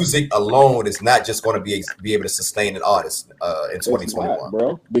 like, music alone is not just going to be able to sustain an artist in 2021, not,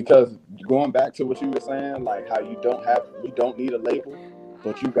 bro. Because going back to what you were saying, like how you don't need a label,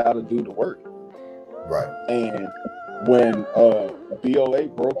 but you gotta do the work, right? And when BOA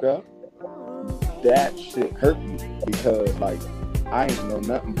broke up, that shit hurt me because like I ain't know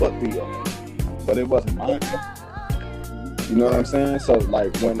nothing but BOA, but it wasn't mine. You know what I'm saying? So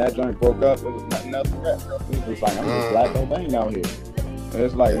like when that joint broke up, it was nothing else to rap. It was like, I'm just Black Cobain out here. And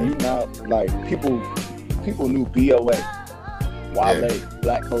it's like you now, like people knew BOA, Wale,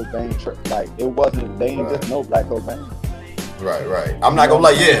 Black Cobain, like it wasn't, they ain't just know Black Cobain. Right. I'm not gonna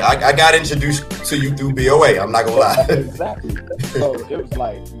lie, I got introduced to you through BOA. I'm not gonna lie. Exactly. So it was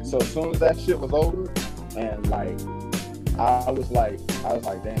like, so as soon as that shit was over, and like I was like,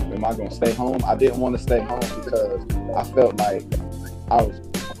 damn, am I gonna stay home? I didn't want to stay home because I felt like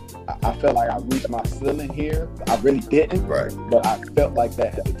I reached my ceiling here. I really didn't, right? But I felt like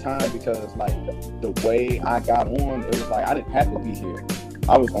that at the time because like the way I got on, it was like I didn't have to be here.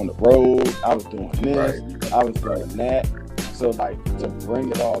 I was on the road. I was doing this. I was doing that. So like to bring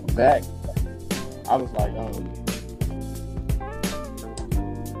it all back, I was like,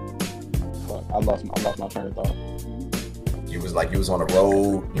 fuck, I lost my train of thought. You was on the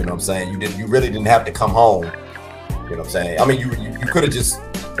road, you know what I'm saying? You really didn't have to come home. You know what I'm saying? I mean, you could have just,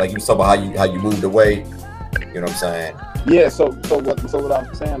 like you was talking about how you moved away. You know what I'm saying? Yeah. So what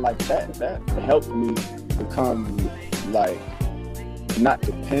I'm saying, like that helped me become like not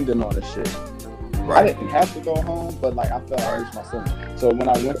dependent on the shit. Right. I didn't have to go home, but like I felt I reached my ceiling. So when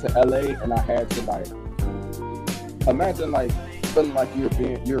I went to LA and I had to like imagine like feeling like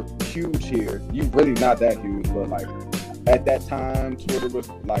you're huge here. You really not that huge, but like at that time Twitter was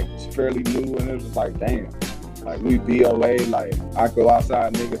like fairly new, and it was like, damn, like we BOA, like I go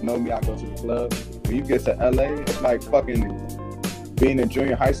outside, niggas know me, I go to the club. When you get to LA, it's like fucking being in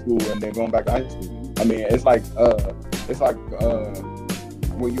junior high school and then going back to high school. I mean, it's like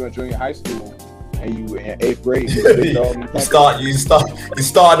when you're in junior high school and you in 8th grade, you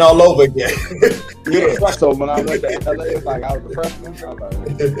starting all over again. Yeah. So when I went to LA, it's like I was a freshman. I was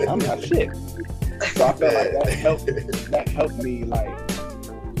like, I'm not shit. So I felt like that helped me like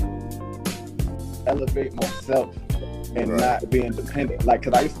elevate myself and not being dependent. Like,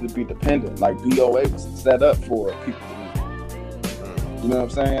 cause I used to be dependent. Like BOA was set up for people to win. You know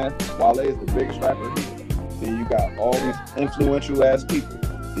what I'm saying? Wale is the biggest rapper here. Then you got all these influential ass people.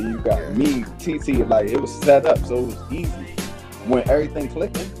 Then you got me, TT, like it was set up, so it was easy when everything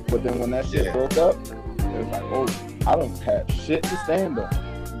clicking. But then when that shit broke up, it was like, oh, I don't have shit to stand on.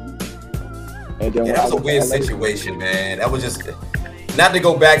 And then that was a weird situation, man. That was just, not to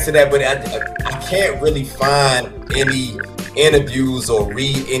go back to that, but I can't really find any interviews or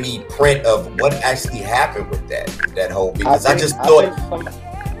read any print of what actually happened with that whole, because I just thought,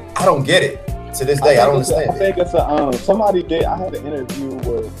 I don't get it. To this day, I don't understand. I think it's somebody did. I had an interview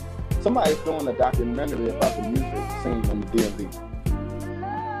with somebody's doing a documentary about the music scene in the DMV.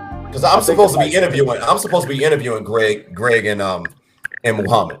 Because I'm supposed to be interviewing. I'm supposed to be interviewing Greg, and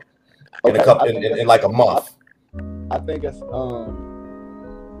Muhammad in a couple in like a month. I think it's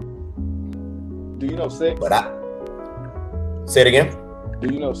Do you know Six? But say it again.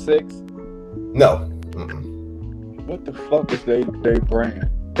 Do you know Six? No. What the fuck is they brand?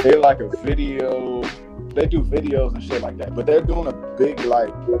 They like a video. They do videos and shit like that, but they're doing a big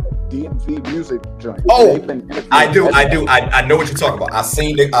like DMV music joint. Oh, I do. I know what you're talking about. I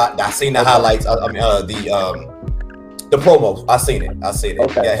seen the highlights. The promos. I seen it.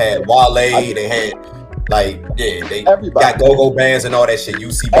 Okay. They had Wale. They had they got go-go bands and all that shit.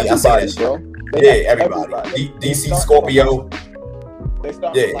 UCB. I saw that shit. Everybody. DC Scorpio. They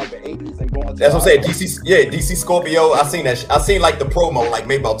started in like the 80s and going to that's what I'm saying. DC Scorpio. I seen that shit. I seen like the promo like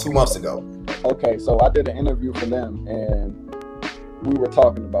maybe about 2 months ago. Okay, so I did an interview for them and we were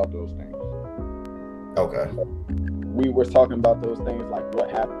talking about those things. Okay. We were talking about those things like what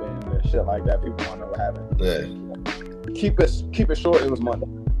happened and shit like that. People want to know what happened. Yeah. Keep it short. It was money.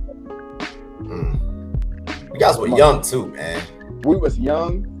 You guys were young too, man. We was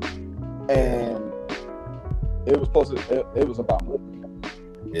young, and it was supposed to. It was about money.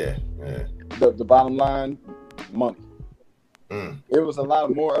 Yeah. The bottom line, money. It was a lot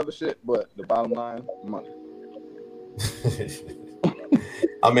of more other shit, but the bottom line, money.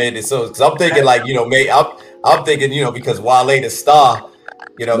 I mean, because I'm thinking like I'm thinking because Wale the star,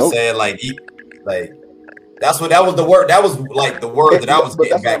 what I'm saying like that was the word that was like the word that I was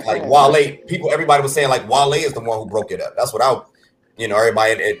getting back like Wale everybody was saying like Wale is the one who broke it up. That's what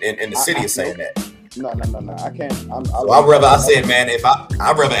everybody in the city is saying that. No. I can't. I'd rather ask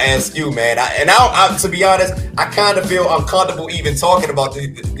you, man. I to be honest, I kind of feel uncomfortable even talking about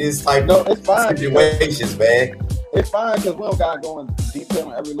this type of situations, man. It's fine because we don't gotta go in detail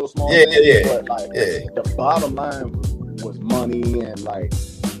on every little small thing. But the bottom line was money and like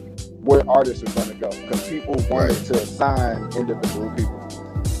where artists are gonna go because people wanted to sign individual people.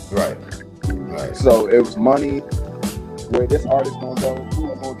 Right. So it was money. Where this artist gonna go?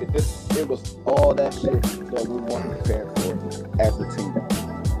 Who's gonna get this? It was all that shit that we wanted to prepare for as a team.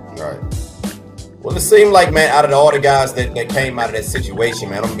 Right. Well, it seemed like, man, out of all the guys that came out of that situation,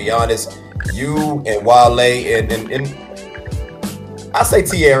 man, I'm gonna be honest, you and Wale and I say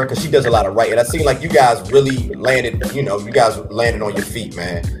Tierra because she does a lot of writing. I seem like you guys really landed, on your feet,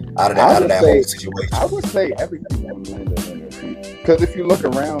 man, out of that whole situation. I would say everyone landed on their feet because if you look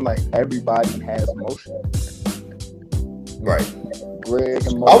around, like everybody has emotion. Right. Greg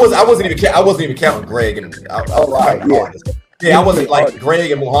and I wasn't even counting Greg and I wasn't like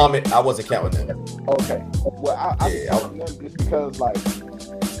Greg and Muhammad. I wasn't counting them. Okay. Well, I counting them just because like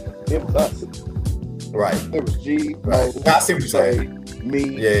it was us. Right. It was G. Right. I see what you're saying.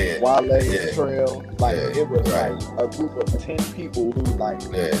 Me. Wale. Trail. Like it was like a group of 10 people who like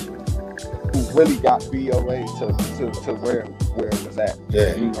who really got BOA to where it was at.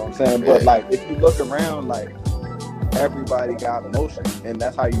 Yeah. You know what I'm saying? But like if you look around, like everybody got emotion, and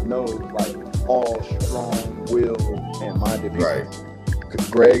that's how you know like all strong-willed and minded people. Right. Cause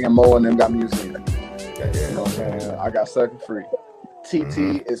Greg and Mo and them got music. You know what I'm saying? I got Sucker Free.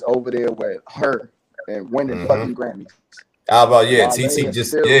 TT is over there with her and winning fucking Grammys. How about TT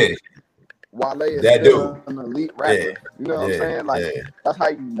just Wale is that still dude. An elite rapper. You know what I'm saying? Like that's how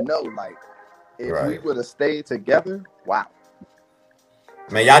you know. Like if we would have stayed together, wow.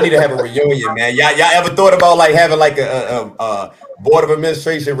 Man, y'all need to have a reunion, man. Y'all ever thought about like having like a board of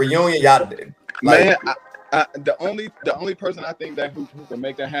administration reunion? Y'all, like, man, the only person I think that who can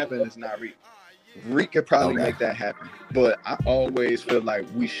make that happen is not Reek. Reek could probably make that happen, but I always feel like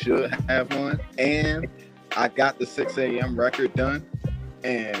we should have one. And I got the 6 a.m. record done,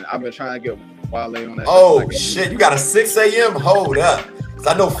 and I've been trying to get Wale on that. Oh shit, you got a 6 a.m. Hold up, 'cause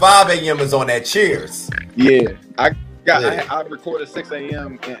I know 5 a.m. is on that. Cheers. Yeah, I recorded 6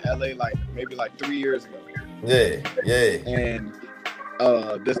 a.m. in LA maybe 3 years ago. Yeah. And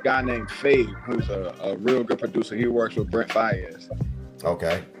this guy named Fave, who's a real good producer, he works with Brent Faiyaz.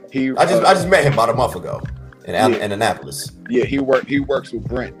 Okay. I just met him about a month ago in Annapolis. Yeah, he works with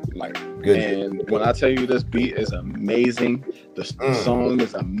Brent. Good. And when I tell you this beat is amazing, the song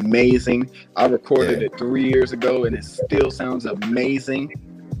is amazing. I recorded it 3 years ago and it still sounds amazing.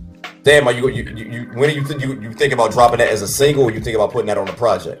 Damn, are you when do you think about dropping that as a single, or you think about putting that on a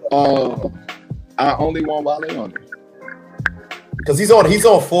project? I only want Wale on it. Because he's on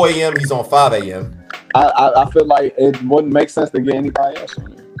 4 a.m., he's on 5 a.m. I feel like it wouldn't make sense to get anybody else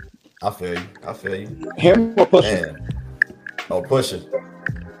on it. I feel you. Him or Pusha? Oh, Pusha.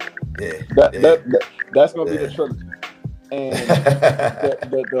 Yeah. That's gonna be the trilogy. And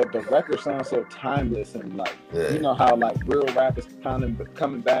the record sounds so timeless, and like you know how like real rap is kind of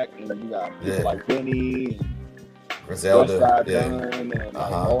coming back, and you got people like Benny and Griselda, Dunn, and like,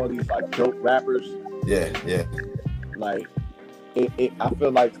 all these like dope rappers. Like I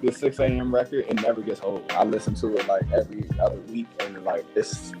feel like the 6 a.m. record, it never gets old. I listen to it like every other week, and like it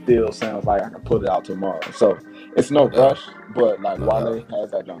still sounds like I can put it out tomorrow. So it's no rush, but like Wale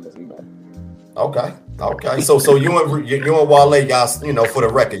has that on his email. Okay. So you and Wale, guys, you know, for the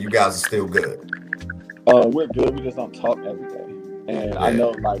record, you guys are still good. We're good. We just don't talk every day. And I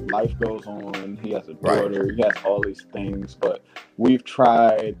know like life goes on. He has a daughter. He has all these things, but we've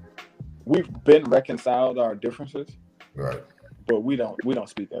been reconciled our differences. Right. But we don't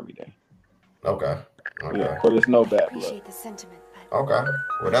speak every day. Okay. Yeah, but it's no bad blood. Okay.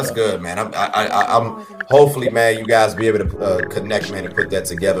 Well, that's good, man. I'm hopefully, man, you guys be able to connect, man, and put that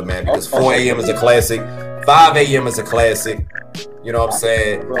together, man, because 4 a.m. is a classic. 5 a.m. is a classic. You know what I'm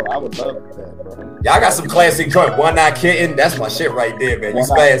saying? Bro, I would love that, bro. Y'all got some classic joint. One Not Kitten. That's my shit right there, man. You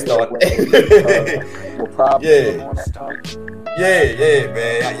fast on Yeah,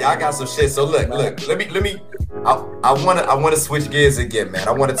 man. Y'all got some shit. So look. Let me. I wanna switch gears again, man.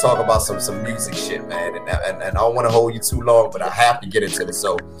 I want to talk about some music shit, man. And I don't want to hold you too long, but I have to get into this.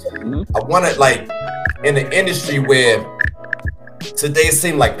 So I want to, like, in the industry where today it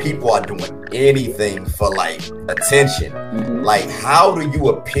seems like people are doing anything for like attention. Like, how do you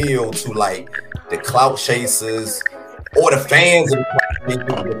appeal to like the clout chasers or the fans of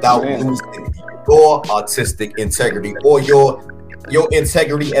the without losing your artistic integrity or your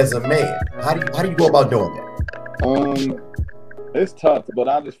integrity as a man? How do you go about doing that? It's tough, but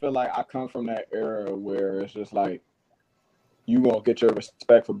I just feel like I come from that era where it's just like you gonna get your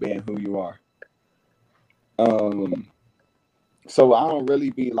respect for being who you are. So I don't really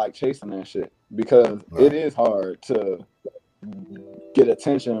be like chasing that shit because it is hard to get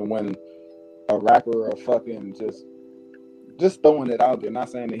attention when a rapper or fucking just throwing it out there. Not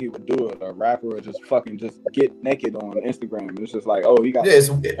saying that he would do it. A rapper or just fucking just get naked on Instagram. It's just like, oh, he got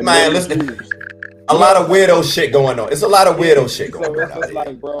man. Listen, a lot of weirdo shit going on. It's a lot of weirdo shit going on. So it's just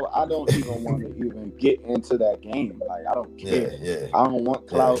like, bro, I don't even want to even get into that game. Like, I don't care. I don't want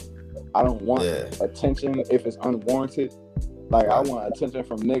clout. I don't want attention if it's unwarranted. Like, I want attention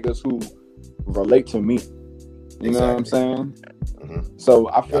from niggas who relate to me. You know what I'm saying? So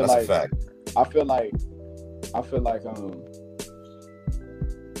I feel like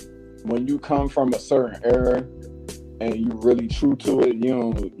when you come from a certain era and you really true to it, you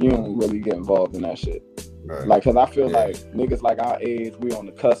don't really get involved in that shit. Right. Like, cause I feel like niggas like our age, we on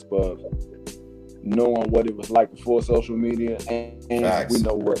the cusp of knowing what it was like before social media, and we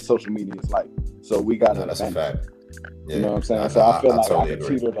know what social media is like. So we got to. That's a fact. You know what I'm saying? So I feel like I can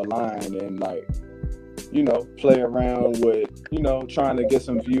teeter the line and like, you know, play around with, you know, trying to get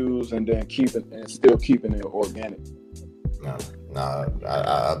some views and then still keeping it organic.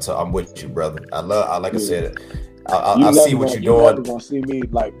 I'm with you, brother. Like I said, I see what you're doing. You're never gonna see me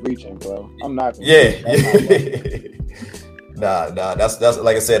like reaching, bro. I'm not. That's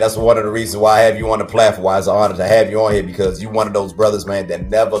like I said. That's one of the reasons why I have you on the platform. Why it's an honor to have you on here, because you're one of those brothers, man, that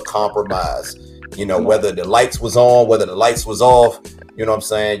never compromise. You know, whether the lights was on, whether the lights was off. You know what I'm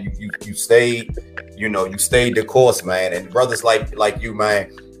saying? You stayed. You know, you stayed the course, man. And brothers like you,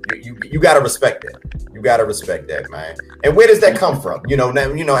 man, you gotta respect that. You gotta respect that, man. And where does that come from? You know, now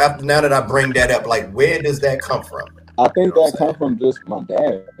that I bring that up, like, where does that come from? I think that comes from just my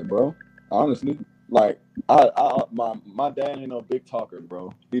dad, bro. Honestly, like, my dad ain't no big talker,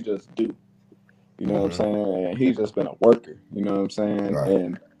 bro. He just do. You know what I'm saying? And he's just been a worker. You know what I'm saying? Right.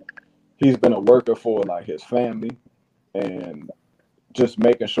 And he's been a worker for like his family, and just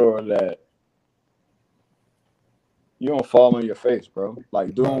making sure that you don't fall on your face, bro.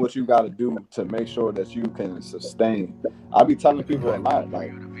 Like, doing what you got to do to make sure that you can sustain. I be telling people a lot,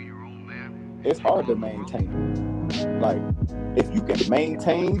 like, it's hard to maintain. Like, if you can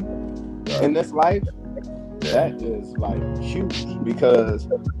maintain in this life, that is like huge, because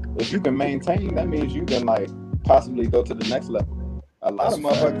if you can maintain, that means you can like possibly go to the next level. A lot of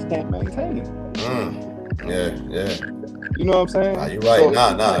motherfuckers can't maintain. You know what I'm saying? Nah, you're right. So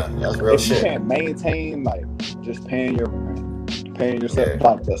that's real shit. You can't maintain like just paying yourself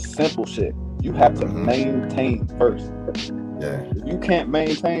like the simple shit. You have to maintain first. If you can't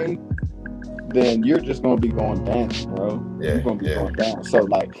maintain, then you're just gonna be going down, bro. You're gonna be going down. So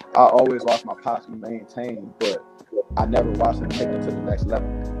like, I always watch my pops maintain, but I never watched him take it to the next level.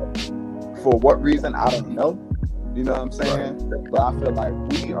 For what reason, I don't know. You know what I'm saying? Right. But I feel like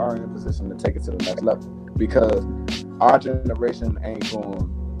we are in a position to take it to the next level, because our generation ain't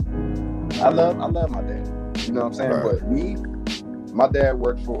going I love my dad. You know what I'm saying? Right. But me, my dad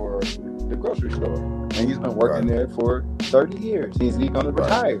worked for the grocery store, and he's been working there for 30 years. He's gonna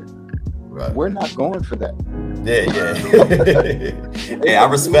retire. Right. We're not going for that. Yeah. Hey, I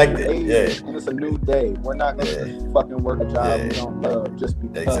respect it. Yeah. And it's a new day. We're not gonna fucking work a job we don't love just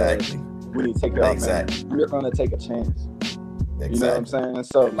because we need to take care of our family. We're gonna take a chance. You know what I'm saying?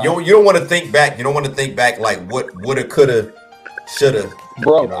 So like, you don't want to think back. You don't want to think back like what woulda, coulda, shoulda.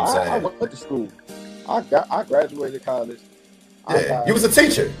 Bro, you know what I'm saying? I went to school. I graduated college. Yeah. You was a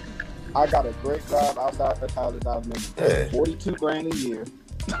teacher. I got a great job outside of college. I was making $42,000 a year.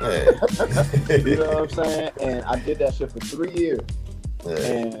 Yeah. You know what I'm saying? And I did that shit for 3 years. Yeah.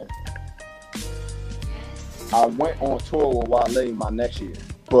 And I went on tour with Wale my next year.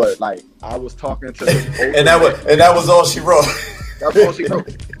 But like I was talking to this older and that was all she wrote. That's all she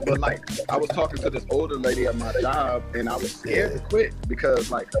wrote. But like I was talking to this older lady at my job, and I was scared to quit because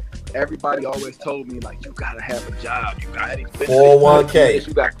like everybody always told me like you gotta have a job, you gotta 401k,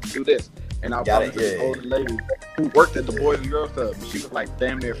 you gotta do this. And I was talking to this older lady who worked at the Boys and Girls Club, and she was like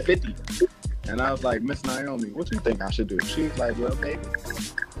damn near 50. And I was like, Miss Naomi, what do you think I should do? She was like, well, baby.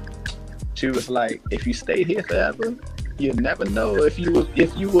 She was like, if you stay here forever, you never know if you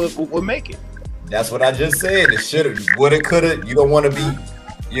will make it. That's what I just said. It shoulda, woulda, coulda. You don't want to be,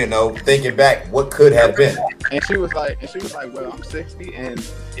 thinking back what could have been. And she was like, well, I'm 60, and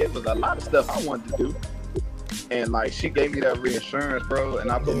it was a lot of stuff I wanted to do. And like, she gave me that reassurance, bro. And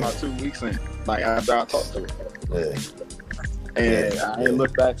I put my 2 weeks in, like after I talked to her. Yeah. And I ain't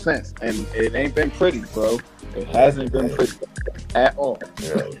looked back since. And it ain't been pretty, bro. It hasn't been pretty at all.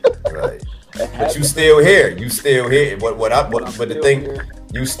 Right. But you still here. You still here. But the thing,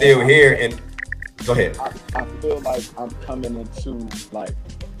 you still here. And go ahead. I feel like I'm coming into like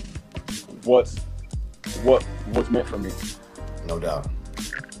what's meant for me. No doubt.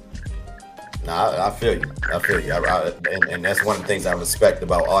 Nah, I feel you. And that's one of the things I respect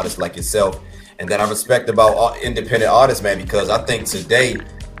about artists like yourself, and that I respect about independent artists, man. Because I think today,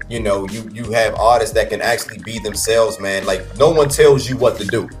 you have artists that can actually be themselves, man. Like no one tells you what to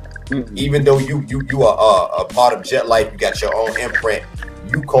do. Mm-hmm. Even though you are a part of Jet Life, you got your own imprint.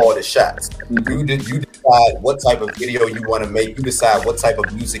 You call the shots. Mm-hmm. You decide what type of video you want to make. You decide what type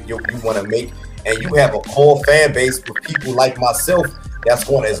of music you want to make, and you have a core fan base with people like myself. That's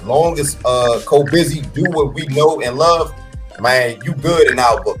going, as long as Co-Busy do what we know and love, man, you good in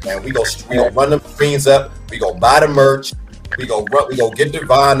our book, man. We go run the screens up. We go buy the merch. We go get the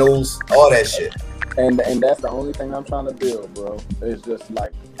vinyls, all that shit. And that's the only thing I'm trying to build, bro. It's just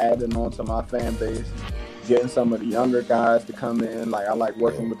like adding on to my fan base, getting some of the younger guys to come in. Like I like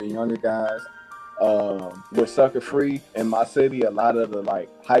working with the younger guys. With Sucker Free in my city, a lot of the like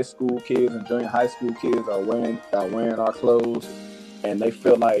high school kids and junior high school kids are wearing our clothes, and they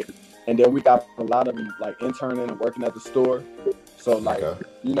feel like. And then we got a lot of them like interning and working at the store. So like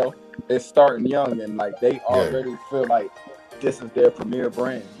it's starting young, and like they already feel like this is their premier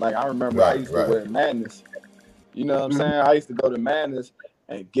brand. Like I remember I used to wear Madness. You know what I'm saying? I used to go to Madness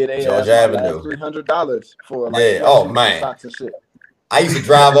and get Georgia Avenue $300 for like socks and shit. I used to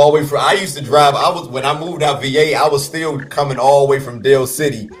drive all the way from. When I moved out VA, I was still coming all the way from Dale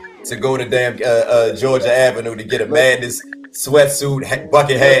City to go to damn Georgia Avenue to get a Madness sweatsuit,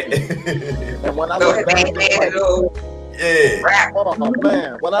 bucket hat. And when I look back at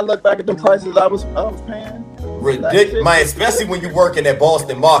when I look back at the prices I was paying, ridiculous, man. Especially when you're working at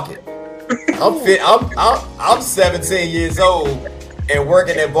Boston Market. I'm 17 years old and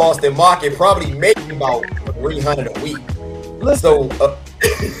working at Boston Market, probably making about $300 a week. Listen,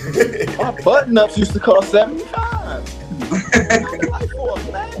 my button ups used to cost $75. Like for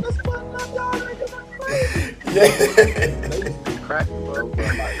a Madness button up, y'all niggas are crazy. They used to be cracking, bro.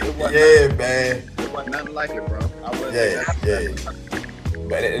 But like, man. It wasn't nothing like it, bro.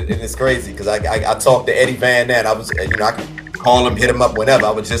 But it's crazy because I talked to Eddie Van Nant. I was, I can call him, hit him up whenever.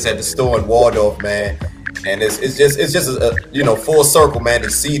 I was just at the store in Waldorf, man. And it's just a full circle, man, to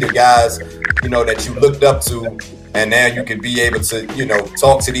see the guys, that you looked up to. And now you can be able to,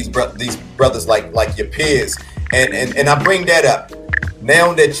 talk to these brothers like your peers. And I bring that up.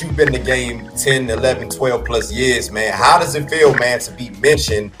 Now that you've been in the game 10, 11, 12 plus years, man, how does it feel, man, to be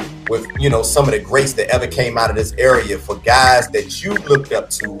mentioned with, some of the greats that ever came out of this area, for guys that you looked up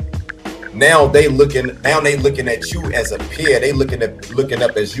to? Now they looking at you as a peer. They looking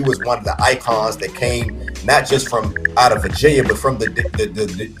up as you as one of the icons that came not just from out of Virginia, but from the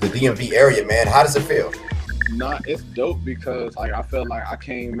DMV area, man. How does it feel? Nah, it's dope because like I felt like I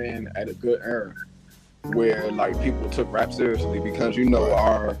came in at a good era where like people took rap seriously, because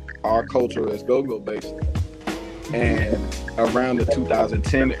our culture is go-go based. And around the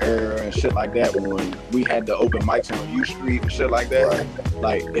 2010 era and shit like that, when we had the open mics on U Street and shit like that, Right.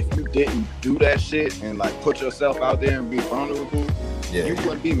 like if you didn't do that shit and like put yourself out there and be vulnerable, Yeah. you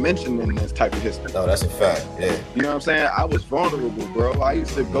wouldn't be mentioned in this type of history. No, that's a fact. Yeah. You know what I'm saying? I was vulnerable, bro. I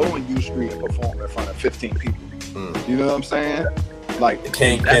used to go in U Street and perform in front of 15 people. Mm. You know what I'm saying? Like The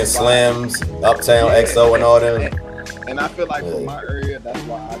Kingpin that's why- Slams, Uptown XO, and all them. And I feel like for my area, that's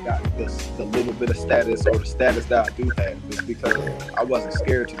why I got the little bit of status or the status that I do have, is because I wasn't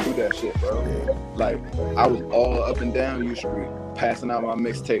scared to do that shit, bro. Like I was all up and down U Street, passing out my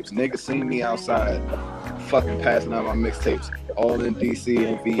mixtapes. Niggas seen me outside, fucking passing out my mixtapes, all in DC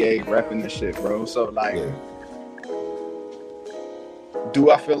and VA, rapping this shit, bro. So like, Yeah.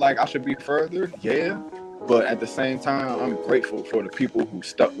 do I feel like I should be further? Yeah. But at the same time, I'm grateful for the people who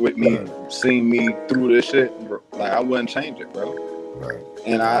stuck with me and seen me through this shit. Like I wouldn't change it, bro. Right.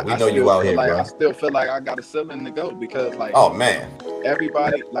 And We know you out here, like, bro. I still feel like I got a ceiling to go because like Oh man.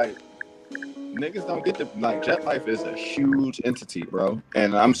 everybody like niggas don't get to like Jet Life is a huge entity, bro.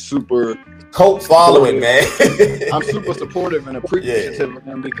 And I'm super Cult following, man. I'm super supportive and appreciative of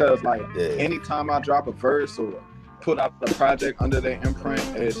them because like Yeah. anytime I drop a verse or put out a project under their imprint,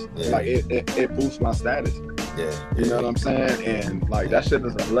 it's like it boosts my status. Yeah. You know what I'm saying? And like that shit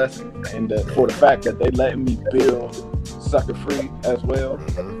is a blessing. And for the fact that they letting me build Sucker Free as well.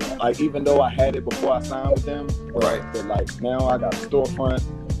 Mhm. Like even though I had it before I signed with them, Right. But like now I got a storefront.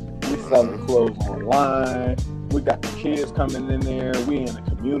 We selling clothes online. We got the kids coming in there. We in the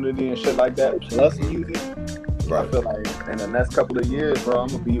community and shit like that. Plus music. I Right. feel like in the next couple of years, bro, I'm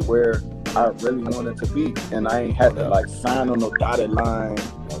gonna be where I really wanted to be, and I ain't had to like sign on no dotted line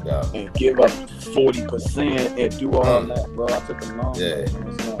No doubt. and give up 40% and do all that, bro. I took a long Yeah.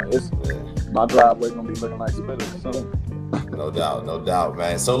 It's Yeah. my driveway gonna be looking like spitters soon. No doubt,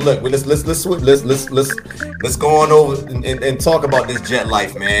 man. So look, let's go on over and talk about this Jet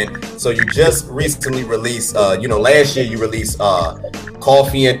Life, man. So you just recently released, last year you released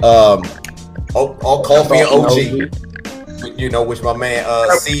Coffee and Coffee and OG. You know, which my man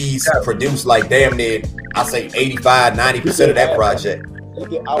C's produced like damn near, I say 85-90% of that project.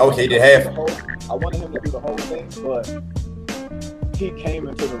 Okay, did half. I wanted him to do the whole thing, but he came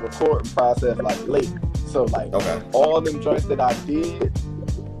into the recording process like late. So like all them joints that I did,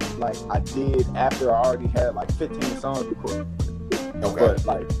 like I did after I already had like 15 songs recorded. Okay. But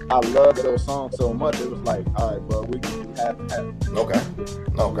like I love those songs so much, it was like, all right, bro, we can do half and half.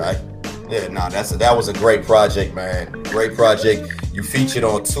 Okay. Yeah, that was a great project, man. Great project. You featured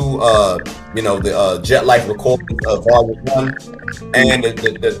on two, the Jet Life recordings of Volume 1 and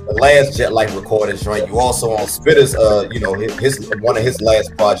the last Jet Life recordings, right? You also on Spitters, his one of his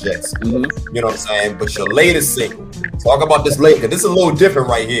last projects. Mm-hmm. You know what I'm saying? But your latest single, talk about this later. This is a little different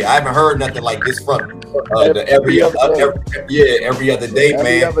right here. I haven't heard nothing like this from every other day, Every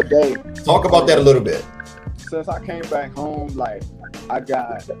man. other day. Talk about that a little bit. Since I came back home, like I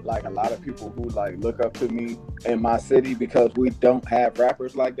got like a lot of people who like look up to me in my city because we don't have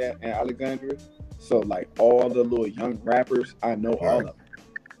rappers like that in Alexandria. So like all the little young rappers, I know all of them.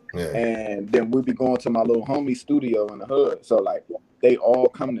 Yeah. And then we be going to my little homie studio in the hood. So like they all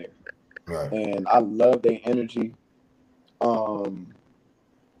come there. Right. And I love their energy. I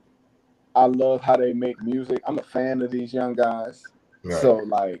love how they make music. I'm a fan of these young guys. Right. So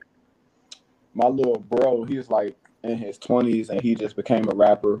like my little bro, he's like in his 20s and he just became a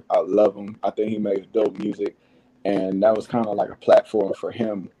rapper. I love him. I think he makes dope music. And that was kind of like a platform for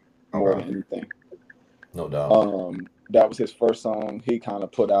him more than anything. No doubt. That was his first song he kind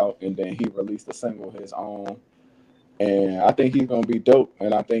of put out, and then he released a single of his own. And I think he's gonna be dope,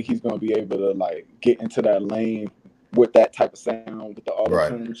 and I think he's gonna be able to like get into that lane with that type of sound, with the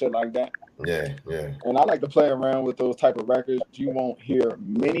auto-tune and shit like that. Yeah. And I like to play around with those type of records. You won't hear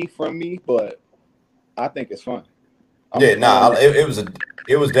many from me, but I think it's fun.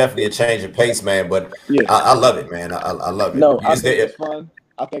 It was definitely a change of pace, man. But yeah, I love it, man. I love it. No, I think it's fun.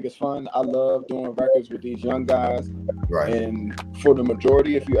 I think it's fun. I love doing records with these young guys. Right. And for the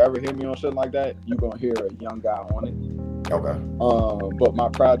majority, if you ever hear me on shit like that, you're gonna hear a young guy on it. Okay. But my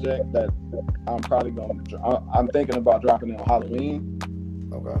project that I'm thinking about dropping it on Halloween.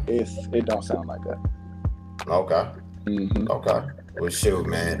 Okay. It don't sound like that. Okay. Mm-hmm. Okay. Well, shoot,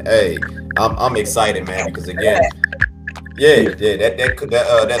 man. Hey, I'm excited, man, because again,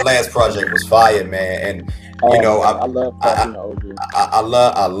 that last project was fire, man, and I love I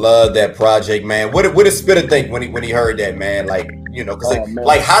love that project, man. What did Spitter think when he heard that, man? Like,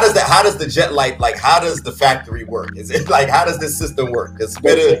 because how does the Jet Life, like how does the factory work? Is it like how does this system work? Because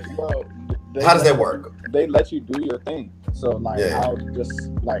Spitter, How does that work? They let you do your thing. So like I'll just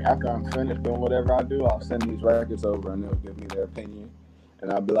like after I'm finished doing whatever I do, I'll send these records over and they'll give me their opinion.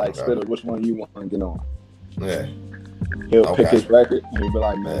 And I'll be like, Spitter, which one you want to get on? Yeah. He'll pick his record and he'll be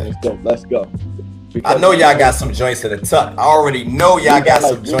like, man, let's go. Because I know y'all got some joints in the tuck. I already know y'all got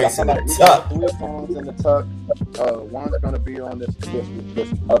some joints in the tuck. 3 songs in the tuck. One's gonna be on this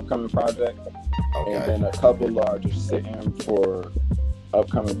upcoming project. Okay. And then a couple are just sitting for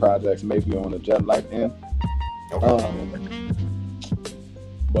upcoming projects, maybe on the Jet Life end. Okay.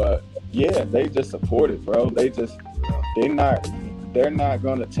 But yeah, they just support it, bro. They're not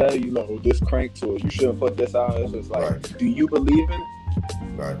gonna tell you, like, oh, this crank tool, you shouldn't put this out. It's just like, do you believe in it?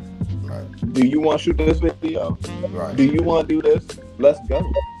 Right. Do you want to shoot this video? Right. Do you want to do this? Let's go.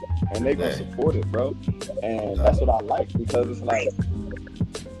 And they gonna support it, bro. And that's what I like, because it's like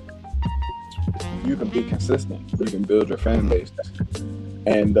you can be consistent. You can build your fan base.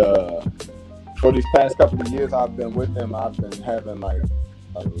 And for these past couple of years I've been with them, I've been having like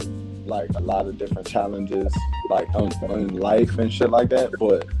a lot of different challenges, like in life and shit like that.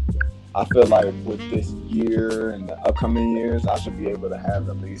 But I feel like with this year and the upcoming years, I should be able to have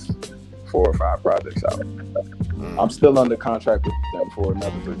at least 4 or 5 projects out. I'm still under contract with them for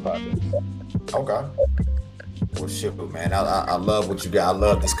another 3 projects. Okay. Well, shit, man. I love what you got. I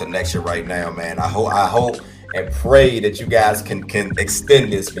love this connection right now, man. I hope and pray that you guys can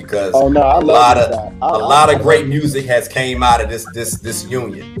extend this, because a lot of great music has came out of this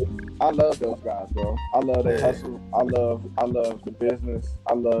union. I love those guys, bro. I love their hustle. I love the business.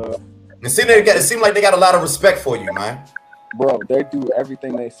 It seems like they got a lot of respect for you, man. Bro, they do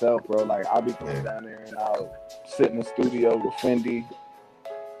everything they sell, bro. Like, I'll be going down there and I'll sit in the studio with Fendi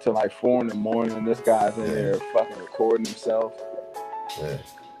till like 4 in the morning, and this guy's in there fucking recording himself. Yeah.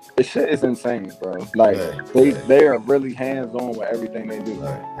 This shit is insane, bro. Like, they are really hands-on with everything they do.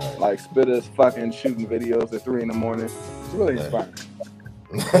 Like, Spitter's fucking shooting videos at 3 in the morning. It's really inspiring.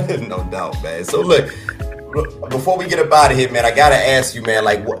 No doubt, man. So look, before we get up out of here, man, I gotta ask you, man,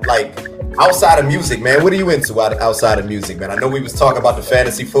 like outside of music, man, what are you into outside of music, man? I know we was talking about the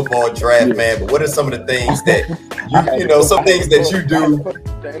fantasy football draft, man, but what are some of the things that some things that you do?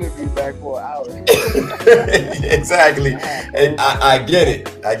 The interview back for an hour. Exactly, and I get it.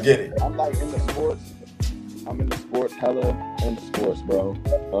 I'm like in the sports. I'm in the sports, hella in the sports, bro.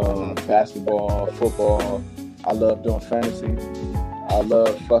 Basketball, football. I love doing fantasy. I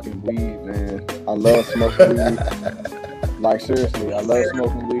love fucking weed, man. I love smoking weed. Like, seriously, I love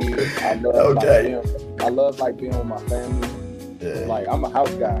smoking weed. I love being with my family. Yeah. Like, I'm a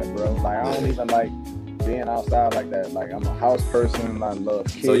house guy, bro. Like, I don't even like being outside like that. Like, I'm a house person. I love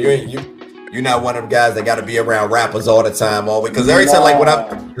kids. So you're not one of them guys that got to be around rappers all the time, always. Because every time,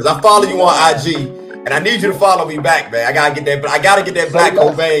 because I follow you on IG. And I need you to follow me back, man. I gotta get that Black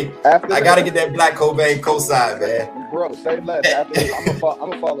Cobain. I gotta get that Black Cobain cosign, man. Bro, say less. I'm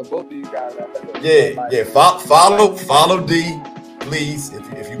gonna follow both of you guys after this. Yeah. Follow D, please,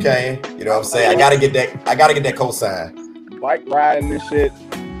 if you can. You know what I'm saying? I gotta get that cosign. Bike riding and shit.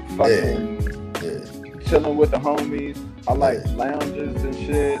 Fucking chilling with the homies. I like lounges and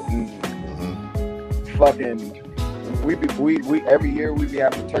shit. And fucking. We every year we be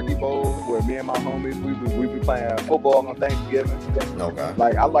having Turkey Bowl where me and my homies we be playing football on Thanksgiving. Okay.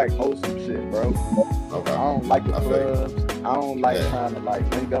 Like, I like wholesome shit, bro. Okay. I don't like the clubs. I don't like trying to like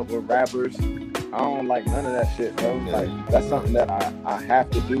link up with rappers. I don't like none of that shit, bro. Yeah. Like, that's something that I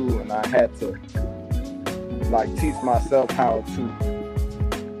have to do, and I had to like teach myself how to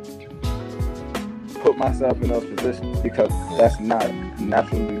put myself in those positions, because that's not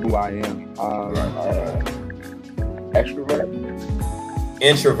naturally who I am. Extrovert?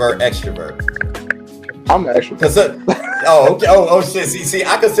 Introvert, extrovert. I'm an extrovert. Okay. Oh shit. See,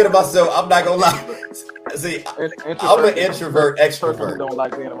 I consider myself, I'm not gonna lie. See, I'm an introvert, extrovert. Don't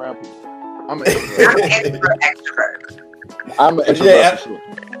like being around people. I'm an introvert, extrovert. I'm an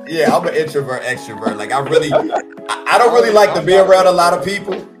introvert. Yeah, I'm an introvert, extrovert. Like, I don't really like to be around a lot of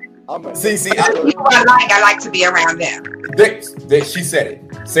people. People I like to be around them. She said it.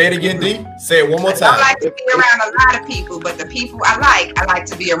 Say it again, D. Say it one more time. I like to be around a lot of people, but the people I like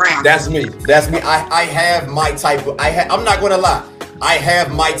to be around. That's me. I have my type of. I'm not gonna lie. I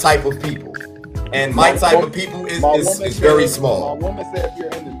have my type of people, and my type of people is very small. My woman said, if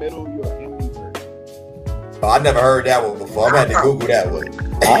you're in the middle, you're an introvert. Oh, I never heard that one before. I'm gonna have to Google that one.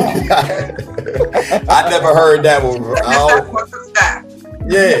 I never heard that one.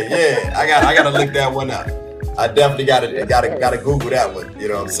 Yeah. I gotta look that one up. I definitely gotta Google that one. You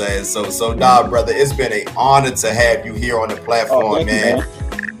know what I'm saying? So nah, brother, it's been an honor to have you here on the platform, man.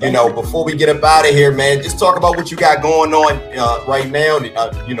 You know, before we get up out of here, man, just talk about what you got going on right now.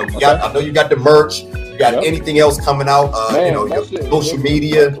 You know, I know you got the merch. You got anything else coming out? Man, you know, your social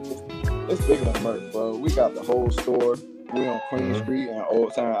media. It's bigger than merch, bro. We got the whole store. We on Queen Street in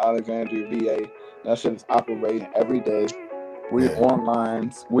Old Town, Alexandria, VA. That shit is operating every day. We're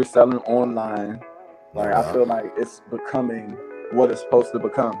online. We're selling online. Like I feel like it's becoming what it's supposed to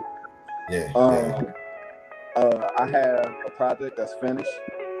become. I have a project that's finished.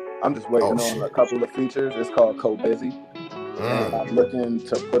 I'm just waiting on a couple of features. It's called Co Busy. And I'm looking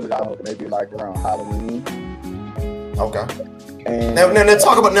to put it out maybe like around Halloween. Okay. And now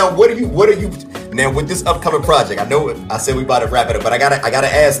talk about what are you now with this upcoming project? I know I said we about to wrap it up, but I gotta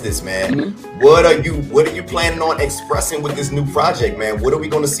ask this, man. Mm-hmm. What are you planning on expressing with this new project, man? What are we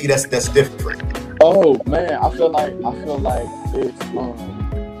gonna see that's different? Oh man, I feel like it's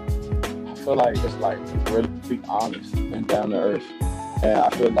like really honest and down to earth. And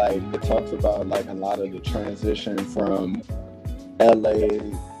I feel like it talks about like a lot of the transition from LA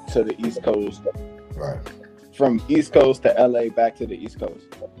to the East Coast. Right. From East Coast to LA back to the East Coast.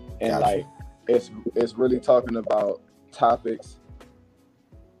 And like it's really talking about topics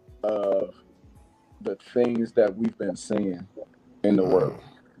of the things that we've been seeing in the world.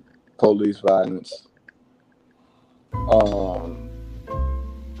 Police violence,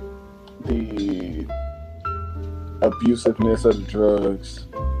 the abusiveness of the drugs,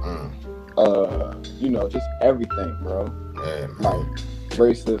 you know, just everything, bro. Like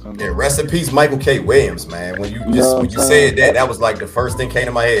racism. Yeah, rest in peace, Michael K. Williams, man. When you said that was like the first thing came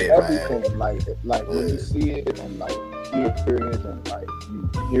to my head, everything, man. Like when you see it and like hear it and like you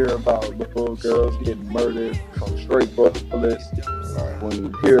hear about little girls getting murdered from straight bullets. When you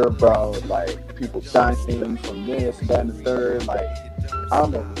hear about like people dying from this, that, and the third, like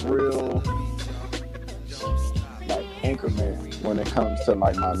I'm a real like anchor man when it comes to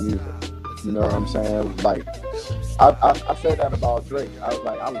like my music. You know what I'm saying? Like I said that about Drake. I was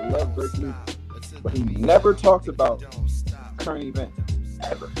like, I love Drake's music, but he never talks about current events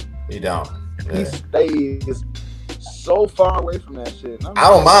ever. He don't. Yeah. He stays so far away from that shit. I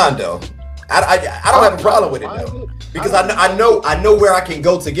don't mind though. I don't have a problem with it though, because I know where I can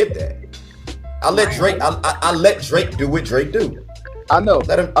go to get that. I let Drake do what Drake do. I know.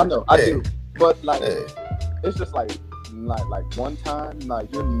 I do. But like, it's just like one time, like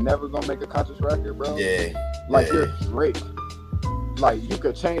you're never gonna make a conscious record, bro. Yeah. Like you're Drake. Like you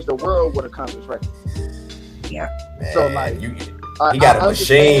could change the world with a conscious record. Yeah. Man, so like he got a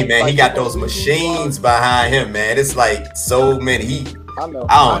machine, man. Like, he got those machines behind him, man. It's like so many. I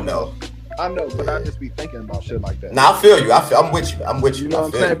don't know. I know, but I just be thinking about shit like that. Nah, I feel you. I'm with you. You know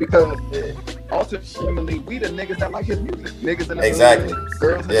what I'm saying? Because ultimately, we the niggas that like his music. Niggas in the hood,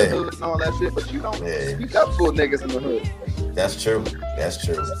 girls in the hood and all that shit. But you don't speak up for niggas in the hood. That's true.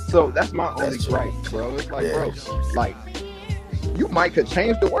 So that's my only gripe, bro. It's like, bro, like, you might could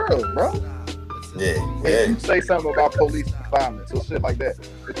change the world, bro. If you say something about police violence or shit like that,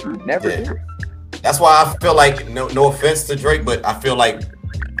 but you never do. That's why I feel like, no offense to Drake, but I feel like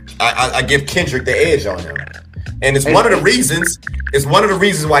I give Kendrick the edge on him, and it's one of the reasons. It's one of the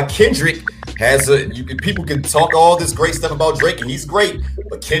reasons why Kendrick has people can talk all this great stuff about Drake, and he's great,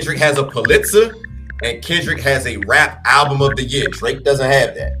 but Kendrick has a Pulitzer, and Kendrick has a rap album of the year. Drake doesn't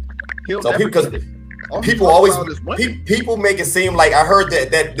have that. People make it seem like I heard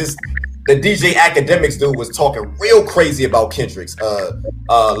that the DJ Academics dude was talking real crazy about Kendrick's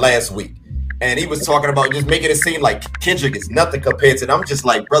last week. And he was talking about just making it seem like Kendrick is nothing compared to. And I'm just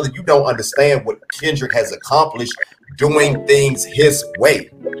like, brother, you don't understand what Kendrick has accomplished doing things his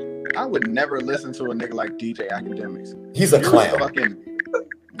way. I would never listen to a nigga like DJ Academics. He's a clown. And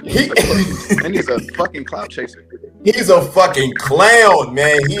he's a fucking clout chaser. He's a fucking clown,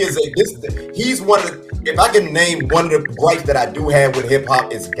 man. He's one of the, if I can name one of the gripes that I do have with hip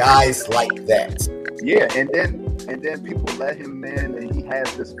hop is guys like that. Yeah, and then people let him in, and he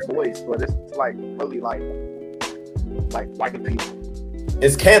has this voice, but it's like really like white people.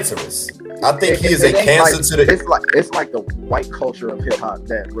 It's cancerous. I think he is a cancer to the. It's like the white culture of hip hop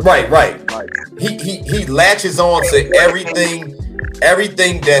that. Right. Like, he latches on to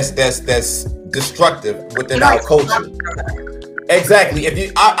everything that's destructive within our culture. Exactly.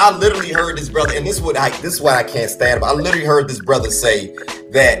 I literally heard this brother, and this is what I can't stand about. I literally heard this brother say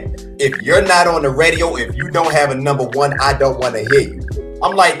that if you're not on the radio, if you don't have a number one, I don't want to hear you.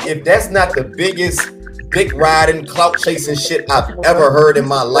 I'm like, if that's not the biggest dick riding, clout chasing shit I've ever heard in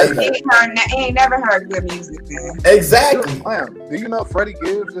my life. He ain't never heard good music, man. Exactly. Do you know Freddie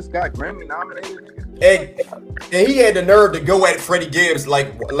Gibbs just got Grammy nominated? And he had the nerve to go at Freddie Gibbs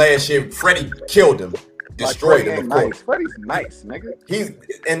like last year. Freddie killed him. destroyed him. Of course, Freddie's nice, nigga.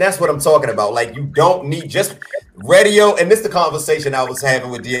 And that's what I'm talking about. Like, you don't need just radio. And this is the conversation I was having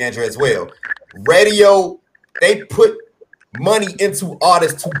with DeAndre as well. Radio, they put money into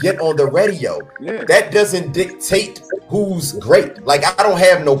artists to get on the radio. Yeah. That doesn't dictate who's great. Like, I don't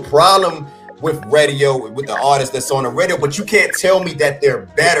have no problem with radio, with the artist that's on the radio, but you can't tell me that they're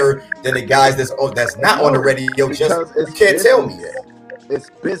better than the guys that's not on the radio. Just you can't tell me that. It's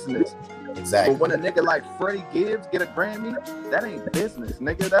business. Exactly. But when a nigga like Freddie Gibbs get a Grammy, that ain't business,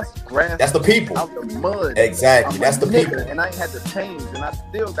 nigga. That's grass. That's the people. Out the mud. Exactly. That's the people. And I ain't had to change, and I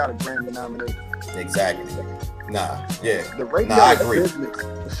still got a Grammy nomination. Exactly. Nah. Yeah. The radio I is agree. business.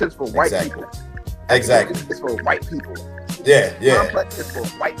 The shit's for white people. Exactly. It's for white people. Yeah. Yeah. Complex is for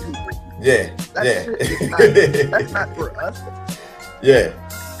white people. Yeah. That Yeah. shit is that's not for us. Yeah.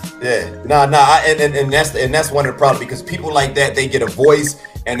 Yeah. Nah. And that's one of the problems, because people like that, they get a voice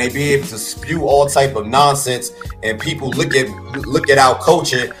and they be able to spew all type of nonsense, and people look at our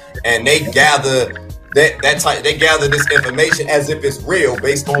culture and they gather they gather this information as if it's real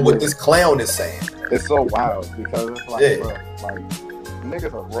based on what this clown is saying. It's so wild because it's like, Yeah. bro, like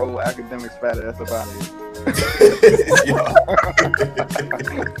niggas are roll academics fatter. That's about it.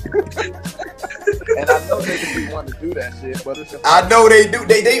 And I know niggas be wanting to do that shit, but it's just I know they do.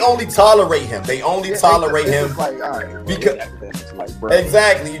 They only tolerate him. They only tolerate him like, all right, bro, because academics, like, bro,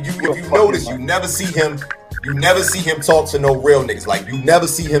 exactly. If you notice, you never see him. You never see him talk to no real niggas. Like, you never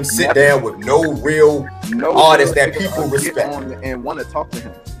see him sit down with no real artists that people respect and want to talk to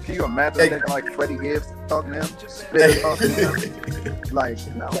him. Can you imagine a nigga like Freddie Gibbs talking to him? Spit talking to him? Like,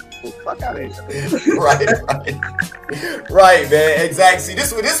 no, fuck out of here. Right, man. Exactly. See,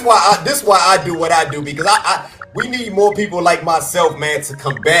 this why I do what I do, because we need more people like myself, man, to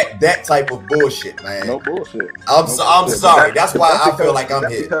combat that type of bullshit, man. No bullshit. I'm sorry. That's why I feel like I'm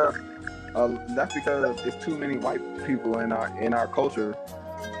here. That's because it's too many white people in our culture.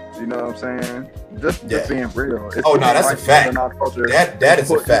 You know what I'm saying? Just being real. It's that's a fact. In our culture, that is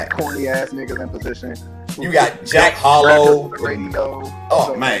a fact. Corny ass niggas in position. You got Jack Harlow. Radio. Oh,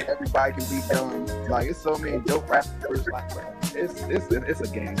 so man. Everybody can be done. Like, it's so many dope rappers. Like, it's a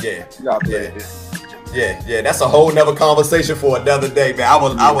game. Yeah. Yeah. Yeah, that's a whole nother conversation for another day, man.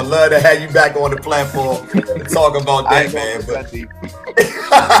 I would love to have you back on the platform and talk about that, man.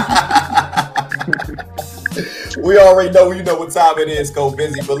 We already know, you know what time it is, Go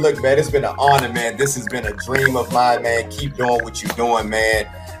Busy. But look, man, it's been an honor, man. This has been a dream of mine, man. Keep doing what you're doing, man.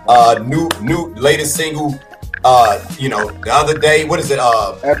 New latest single, the other day. What is it?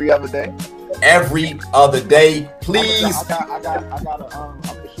 Every Other Day. Every Other Day. Please. I'm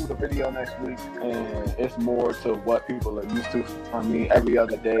gonna shoot a video next week, and it's more to what people are used to from me. Every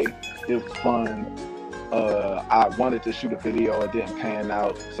Other Day, it was fun. I wanted to shoot a video, it didn't pan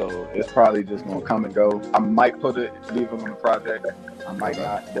out, so it's probably just gonna come and go. I might leave it on the project, I might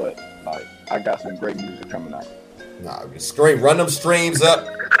not, but like, I got some great music coming out. Run them streams up,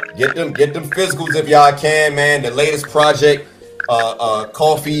 get them physicals if y'all can, man. The latest project,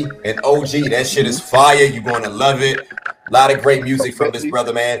 Coffee and OG, that shit is fire. You're gonna love it. A lot of great music from this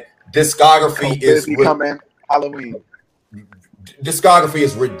brother, man. Discography is coming Halloween. Discography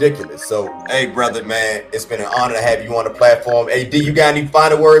is ridiculous. So, hey, brother, man, it's been an honor to have you on the platform. Hey, D, you got any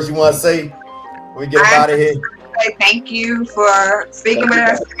final words you want to say when we get out of here? Thank you for speaking with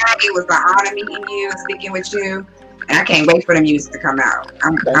us tonight. It was an honor meeting you and speaking with you. And I can't wait for the music to come out.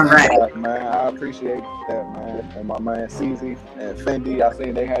 I'm ready. Man, I appreciate that, man. And my man CZ and Fendi, I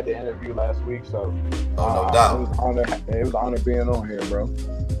seen they had the interview last week, so no doubt. It was an honor being on here, bro.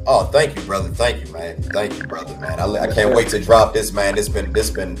 Oh, thank you, brother. Thank you, man. Thank you, brother, man. I can't wait to drop this, man. This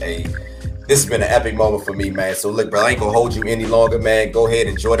has been an epic moment for me, man. So look, bro, I ain't gonna hold you any longer, man. Go ahead,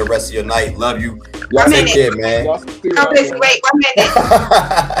 enjoy the rest of your night. Love you. Y'all take care, man. Wait, 1 minute.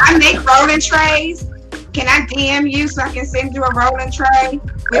 I make rolling trays. Can I DM you so I can send you a rolling tray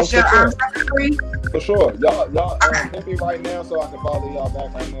with your circuitry? For sure. Y'all hit me right now so I can follow y'all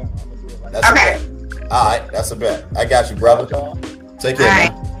back right now. I'm gonna do it right now. That's a bet. All right, that's a bet. I got you, brother. Take care,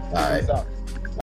 man. All right.